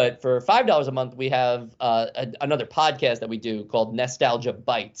 But for $5 a month, we have another podcast that we do called Nestalgia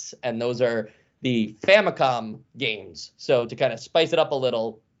Bites, and those are the Famicom games. So to kind of spice it up a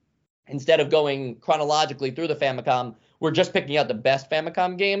little, instead of going chronologically through the Famicom, we're just picking out the best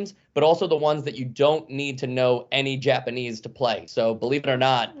Famicom games, but also the ones that you don't need to know any Japanese to play. So believe it or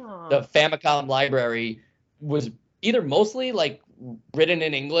not, the Famicom library was either mostly like written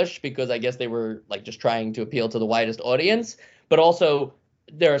in English because I guess they were like just trying to appeal to the widest audience, but also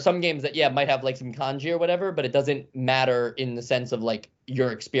there are some games that, might have like some kanji or whatever, but it doesn't matter in the sense of like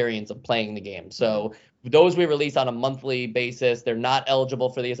your experience of playing the game. So those we release on a monthly basis. They're not eligible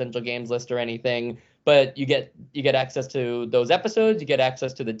for the Essential Games list or anything, but you get access to those episodes. You get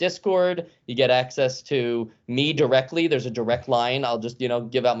access to the Discord. You get access to me directly. There's a direct line. I'll just,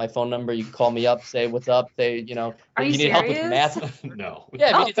 give out my phone number. You can call me up, say what's up, say, Are you need serious? help with math. No.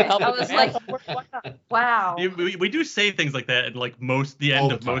 Yeah, we need some help I with was math. like, wow. We do say things like that in like the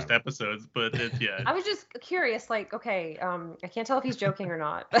end of most episodes, but it's I was just curious, like, okay, I can't tell if he's joking or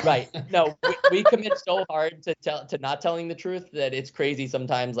not. Right. No, we commit so hard to not telling the truth that it's crazy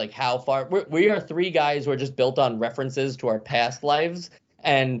sometimes, like how far we are three guys who are just built on references to our past lives,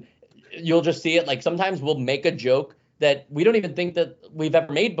 and you'll just see it. Like sometimes we'll make a joke that we don't even think that we've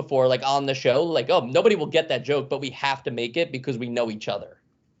ever made before, like on the show, like, oh, nobody will get that joke, but we have to make it because we know each other.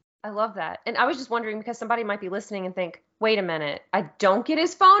 I love that. And I was just wondering, because somebody might be listening and think, wait a minute, I don't get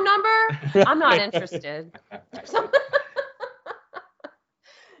his phone number? I'm not interested. Some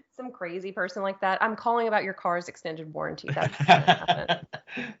crazy person like that. I'm calling about your car's extended warranty. That's gonna happen.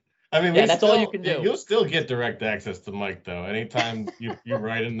 I mean, that's all you can do. You'll still get direct access to Mike, though. Anytime you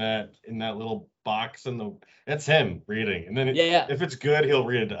write in that little box, that's him reading, and then if it's good, he'll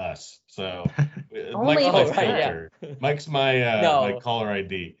read it to us. So Mike's my filter. Mike's my my caller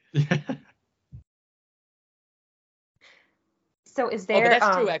ID. So is there? But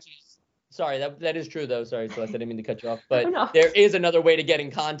that's true, actually. Sorry, that is true, though. Sorry, Celeste, I didn't mean to cut you off. But there is another way to get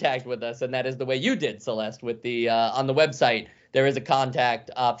in contact with us, and that is the way you did, Celeste, with the on the website. There is a contact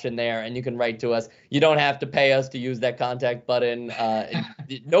option there, and you can write to us. You don't have to pay us to use that contact button.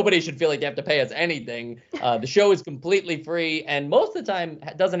 Nobody should feel like they have to pay us anything. The show is completely free, and most of the time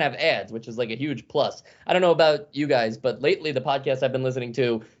doesn't have ads, which is like a huge plus. I don't know about you guys, but lately the podcasts I've been listening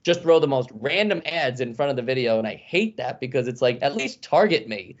to just throw the most random ads in front of the video, and I hate that because it's like, at least target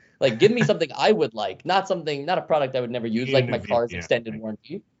me. Like, give me something I would like, not a product I would never use, like my car's extended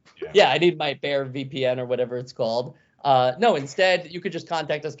warranty. Yeah, I need my Bear VPN or whatever it's called. No, instead, you could just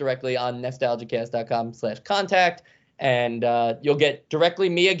contact us directly on nostalgicast.com/contact, and you'll get directly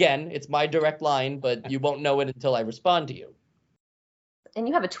me again. It's my direct line, but you won't know it until I respond to you. And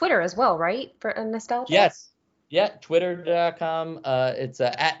you have a Twitter as well, right? For Nostalgia? Yes. Yeah, twitter.com. It's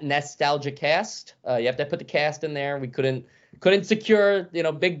at NostalgiaCast. You have to put the cast in there. We couldn't secure,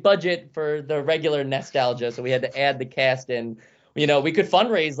 big budget for the regular Nostalgia, so we had to add the cast in. We could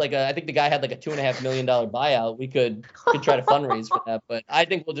fundraise I think the guy had like a $2.5 million buyout. We could try to fundraise for that, but I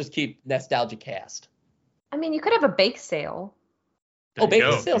think we'll just keep Nostalgia Cast. I mean, you could have a bake sale. There you Bake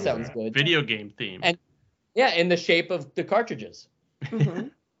go. Sale sounds good. Video game theme. And yeah, in the shape of the cartridges. Mm-hmm.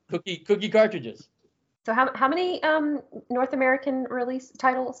 Cookie cartridges. So how many North American release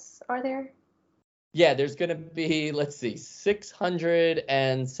titles are there? Yeah, there's going to be, let's see,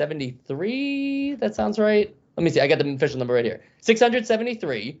 673. That sounds right. Let me see. I got the official number right here.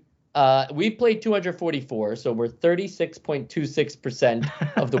 673. We played 244, so we're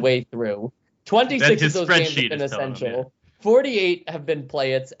 36.26% of the way through. 26 of those games have been essential. 48 have been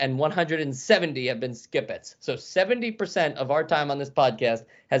play-its, and 170 have been skip-its. So 70% of our time on this podcast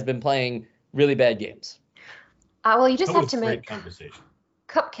has been playing really bad games. Well, you just That have was to great make conversation.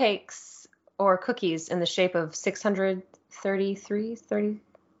 cupcakes or cookies in the shape of 633,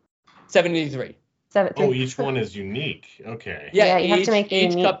 73. Oh, each one is unique. Okay. Yeah, you have to make each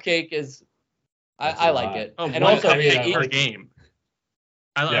unique. cupcake is. That's I a like lot. it, Oh, and one also cupcake per each, game.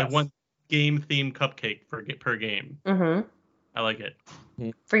 I like Yes. one game-themed cupcake per game. Mm-hmm. I like it.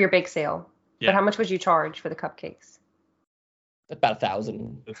 For your bake sale. Yeah. But how much would you charge for the cupcakes? about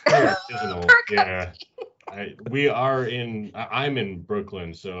 1,000. It's pretty artisanal. Per Yeah. I'm in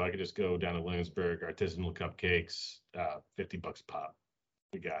Brooklyn, so I could just go down to Williamsburg, artisanal cupcakes, $50 a pop.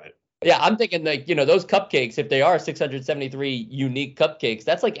 We got it. Yeah, I'm thinking those cupcakes, if they are 673 unique cupcakes,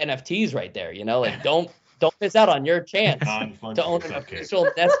 that's like NFTs right there. Like don't miss out on your chance to own an official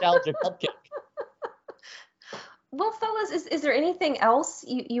Nostalgia cupcake. Well, fellas, is there anything else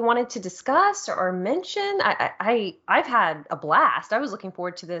you wanted to discuss or mention? I've had a blast. I was looking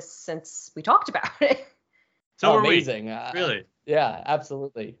forward to this since we talked about it. So are we. Amazing. Really? Yeah,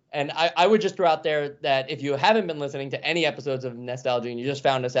 absolutely. And I would just throw out there that if you haven't been listening to any episodes of Nostalgia and you just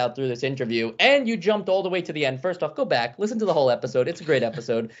found us out through this interview and you jumped all the way to the end, first off, go back, listen to the whole episode. It's a great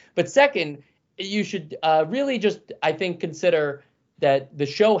episode. But second, you should really just, I think, consider that the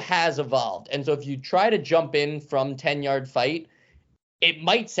show has evolved. And so if you try to jump in from 10-Yard Fight, it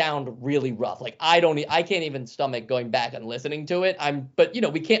might sound really rough. Like I can't even stomach going back and listening to it. But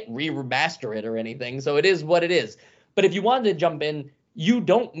we can't remaster it or anything. So it is what it is. But if you wanted to jump in, you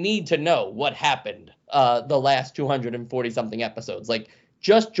don't need to know what happened the last 240 something episodes. Like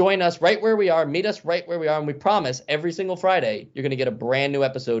just join us right where we are, meet us right where we are. And we promise every single Friday, you're going to get a brand new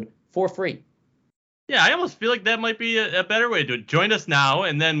episode for free. Yeah, I almost feel like that might be a better way to do it. Join us now,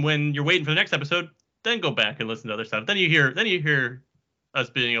 and then when you're waiting for the next episode, then go back and listen to other stuff. Then you hear us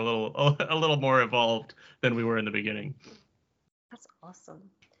being a little more evolved than we were in the beginning. That's awesome.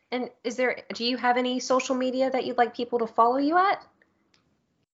 And do you have any social media that you'd like people to follow you at?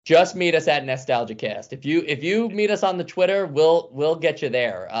 Just meet us at NostalgiaCast. If you meet us on the Twitter, we'll get you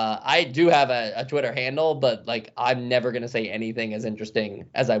there. I do have a Twitter handle, but I'm never gonna say anything as interesting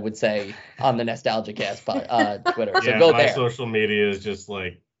as I would say on the NostalgiaCast Twitter. So Yeah, go my there. social media is just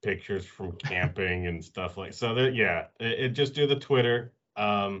like pictures from camping and stuff like so. Just do the Twitter.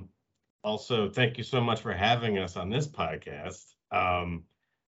 Also, thank you so much for having us on this podcast.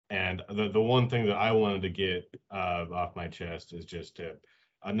 And the one thing that I wanted to get off my chest is just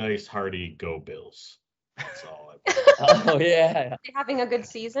a nice hearty go Bills. That's all. Oh yeah. You're having a good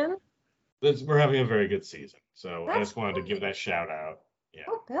season? We're having a very good season, so I That's just wanted to give great. that shout out. Yeah,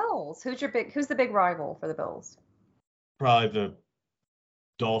 Oh, Bills. Who's the big rival for the Bills? probably the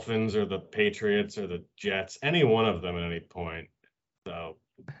Dolphins or the Patriots or the Jets, any one of them at any point. So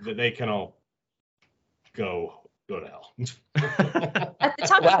they can all go to hell. At the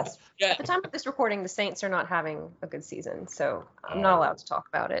time Wow. of this, Yeah. at the time of this recording, the Saints are not having a good season, so I'm not allowed to talk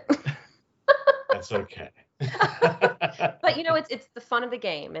about it. That's okay. But it's the fun of the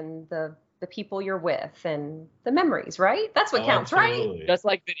game and the people you're with and the memories, right? That's what counts, right? Absolutely. Just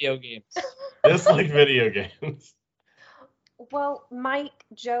like video games. Just like video games. Well, Mike,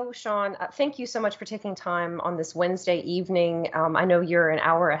 Joe, Sean, thank you so much for taking time on this Wednesday evening. I know you're an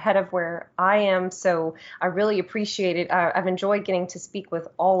hour ahead of where I am, so I really appreciate it. I've enjoyed getting to speak with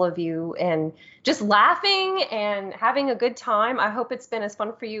all of you and just laughing and having a good time. I hope it's been as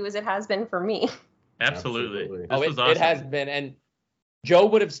fun for you as it has been for me. Absolutely. Absolutely. This was awesome. It has been. And Joe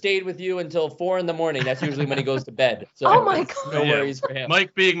would have stayed with you until 4 a.m. That's usually when he goes to bed. So Oh my it's God. no Yeah. worries for him.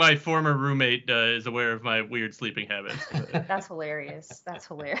 Mike, being my former roommate, is aware of my weird sleeping habits. That's hilarious. That's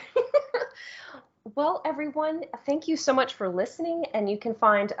hilarious. Well, everyone, thank you so much for listening. And you can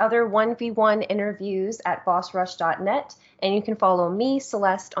find other 1v1 interviews at bossrush.net. And you can follow me,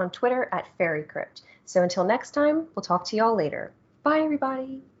 Celeste, on Twitter at FairyCrypt. So until next time, we'll talk to y'all later. Bye,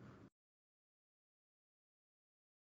 everybody.